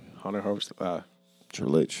okay. Hunter Hurst.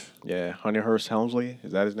 Trilich, Yeah, Hunter Hurst Helmsley.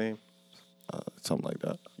 Is that his name? something like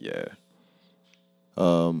that. Yeah.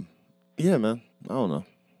 Yeah, man. I don't know.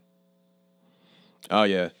 Oh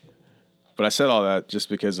yeah. But I said all that just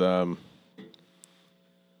because I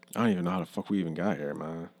don't even know how the fuck we even got here,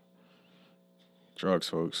 man. Drugs,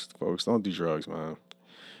 folks. Folks, don't do drugs, man.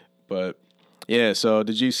 But yeah, so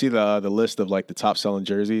did you see the list of like the top selling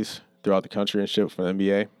jerseys throughout the country and shit for the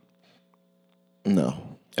NBA? No.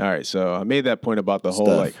 All right, so I made that point about the whole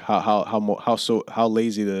Steph. like how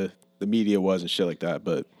lazy the media was and shit like that,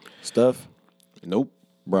 but Steph, nope,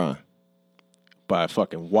 Brian. by a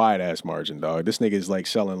fucking wide ass margin, dog. This nigga is like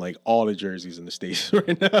selling like all the jerseys in the states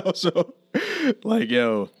right now. So, like,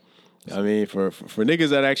 yo, I mean, for niggas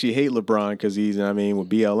that actually hate LeBron because he's, I mean, with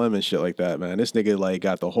BLM and shit like that, man, this nigga like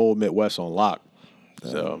got the whole Midwest on lock.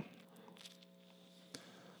 So,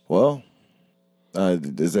 Well,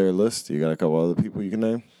 is there a list? You got a couple other people you can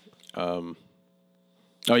name?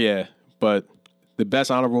 oh yeah, but the best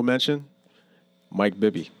honorable mention, Mike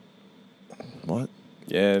Bibby. What?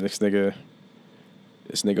 Yeah, this nigga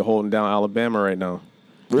holding down Alabama right now.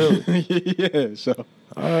 Really? Yeah, so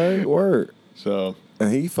All right, word.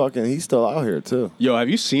 And he's still out here too. yo, have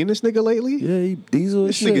you seen this nigga lately? Yeah, he Diesel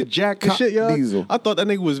This as shit. nigga jacked as Cock shit, yo. Diesel. I thought that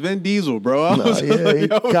nigga was Vin Diesel, bro. I Nah, was yeah, he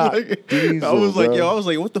I was cock like, Diesel, I was like, bro. yo, I was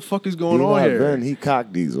like, what the fuck is He going on not here? Vin, he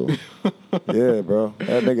cock Diesel. Yeah, bro.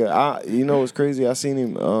 That nigga, you know what's crazy? I seen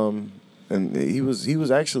him, and he was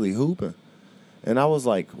actually hooping. And I was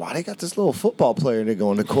like, why they got this little football player nigga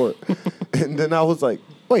on the court? And then I was like,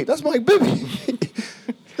 wait, that's Mike Bibby.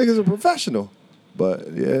 Nigga's a professional.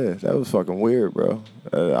 But yeah, that was fucking weird, bro.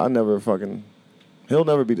 He'll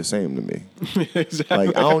never be the same to me. Exactly.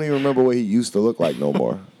 Like, I don't even remember what he used to look like no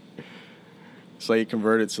more. It's like he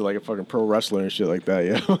converted to like a fucking pro wrestler and shit like that,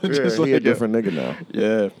 yeah. Just He a like, different nigga now.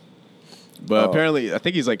 Yeah. But Oh. apparently, I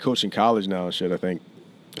think he's like coaching college now and shit, I think,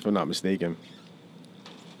 if I'm not mistaken.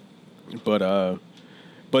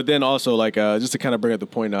 But then also, like, just to kind of bring up the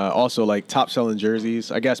point, also, like, top selling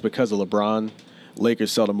jerseys, I guess because of LeBron,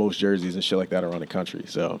 Lakers sell the most jerseys and shit like that around the country.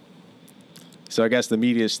 So I guess the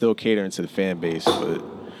media is still catering to the fan base, but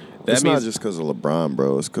that It's means not just because of LeBron,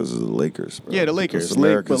 bro. It's because of the Lakers, bro. yeah, the Lakers, It's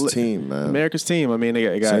America's But team, man. America's team. I mean,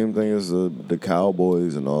 they got Same thing as the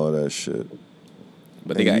Cowboys and all that shit.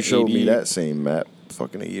 but And they got you showed me AD. that same map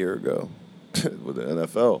fucking a year ago with the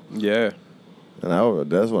NFL. Yeah, And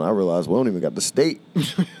that's when I realized we don't even got the state.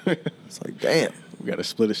 It's like, damn. we got to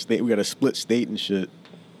split a state. We got to split state and shit.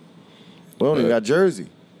 We don't even But- got Jersey.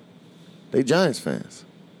 They Giants fans.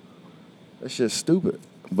 That shit's stupid.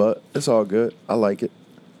 But it's all good. I like it.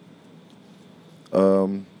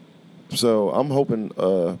 So I'm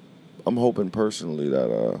hoping personally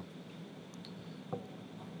that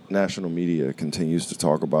national media continues to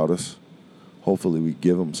talk about us. Hopefully we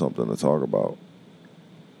give them something to talk about.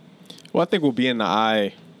 Well, I think we'll be in the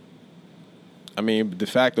eye. I mean, de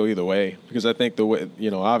facto either way, because I think the way,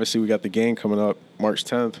 obviously we got the game coming up March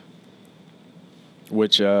 10th,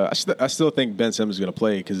 which I still think Ben Simmons is going to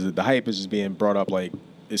play because the hype is just being brought up like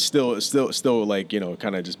it's still like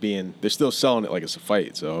kind of just being they're still selling it like it's a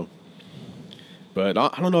fight. So, but I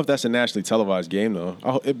don't know if that's a nationally televised game though.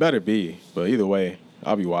 It better be, but either way,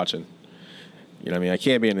 I'll be watching. You know what I mean? I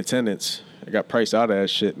can't be in attendance. I got priced out of that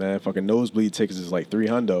shit, man. Fucking nosebleed tickets is like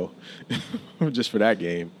 $300 just for that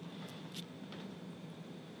game.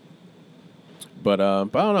 But I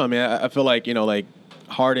don't know. I mean, I feel like like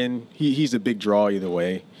Harden, he's a big draw either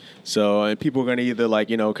way. So and people are gonna either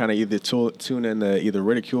kind of either tune in to either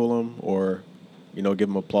ridicule him or give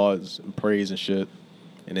him applause and praise and shit.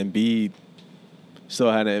 And Embiid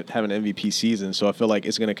still have an MVP season. So I feel like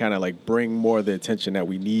it's going to kind of like bring more of the attention that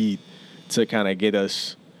we need to kind of get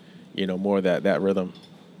us, more of that rhythm.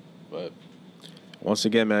 But once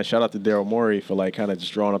again, man, shout out to Daryl Morey for like kind of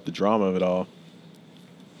just drawing up the drama of it all.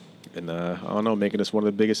 And I don't know, making us one of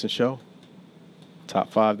the biggest in show. Top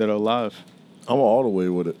 5 that are alive. I'm all the way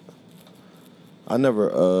with it. I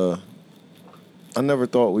never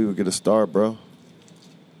thought we would get a star, bro.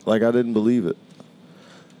 Like, I didn't believe it.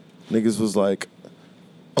 Niggas was like,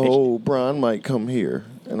 oh, Bron might come here.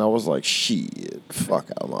 And I was like, shit, fuck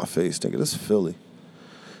out of my face, nigga. This is Philly.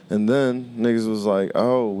 And then niggas was like,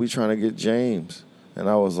 oh, we trying to get James. And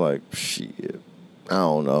I was like, shit, I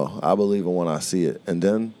don't know. I believe it when I see it. And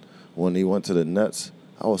then when he went to the Nets,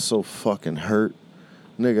 I was so fucking hurt.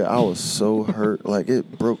 Nigga, I was so hurt. Like,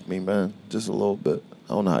 it broke me, man. Just a little bit.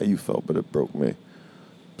 I don't know how you felt, but it broke me.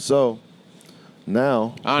 So,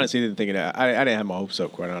 now... I honestly didn't think of that. I didn't have my hopes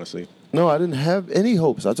up, quite honestly. No, I didn't have any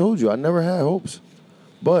hopes. I told you, I never had hopes.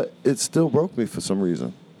 But it still broke me for some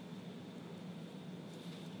reason.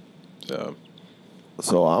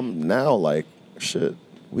 So I'm now like, shit,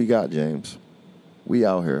 we got James. We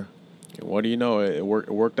out here. And what do you know? It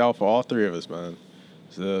worked out for all three of us, man.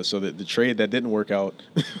 So the trade that didn't work out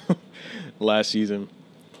last season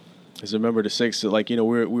is, remember the Sixers, like, we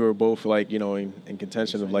were both like, in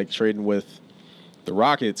contention of like trading with the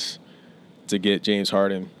Rockets to get James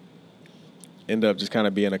Harden. Ended up just kind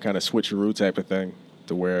of being a kind of switcheroo type of thing,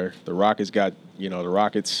 to where the Rockets got, the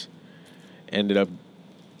Rockets ended up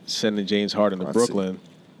sending James Harden to Brooklyn.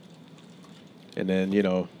 And then,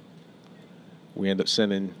 we end up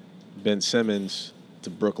sending Ben Simmons to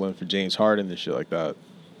Brooklyn for James Harden and shit like that.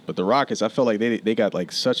 But the Rockets, I felt like they got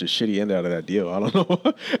like such a shitty end out of that deal. I don't know.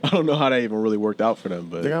 I don't know how that even really worked out for them.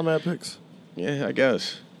 But they got mad picks. Yeah, I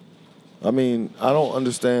guess. I mean, I don't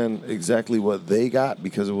understand exactly what they got,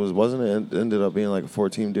 because it ended up being like a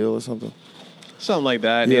 4-team deal or something. Something like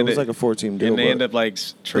that. Yeah, it was like a 4-team deal. And they end up like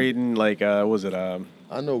trading like what was it?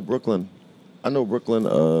 I know Brooklyn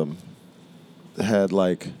had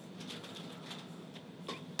like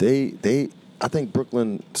I think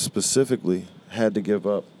Brooklyn specifically had to give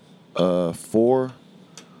up 4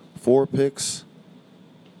 picks,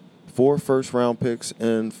 4 first-round picks,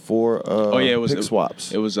 and 4 pick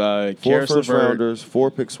swaps. It was 4 Karis first-rounders,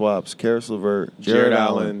 4 pick swaps, Karis LeVert, Jared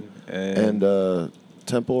Allen, and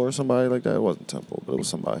Temple or somebody like that. It wasn't Temple, but it was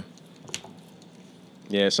somebody.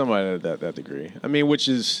 Yeah, somebody at that degree. I mean, which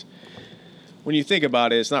is, when you think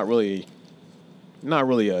about it, it's not really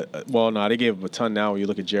well, no, they gave him a ton now. When you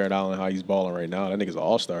look at Jared Allen, how he's balling right now, that nigga's an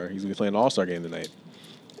all-star. He's going to be playing an all-star game tonight.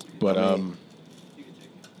 But, and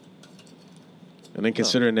then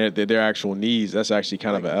considering their actual needs, that's actually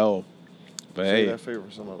kind of an L. But Say hey, that favor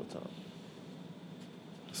some other time.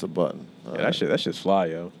 It's a button. That shit's fly,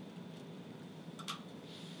 yo.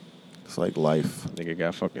 It's like life. Nigga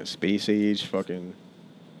got fucking space age out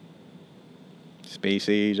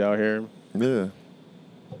here. Yeah.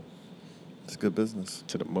 It's good business.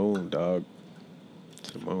 To the moon, dog.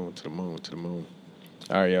 To the moon.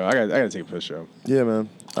 All right, yo. I gotta take a piss, yo. Yeah, man.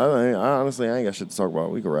 I honestly ain't got shit to talk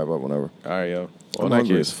about. We can wrap up whenever. All right, yo. Well, I'm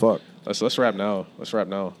hungry as fuck. Let's wrap now.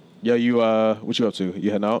 Yo, you what you up to?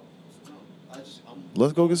 You heading out?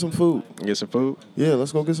 Let's go get some food. Get some food? Yeah,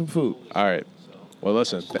 let's go get some food. All right. Well,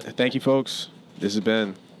 listen. Thank you, folks. This has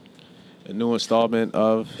been a new installment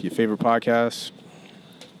of your favorite podcast.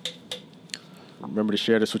 Remember to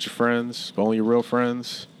share this with your friends, but only your real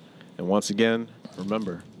friends. And once again,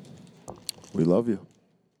 remember, we love you.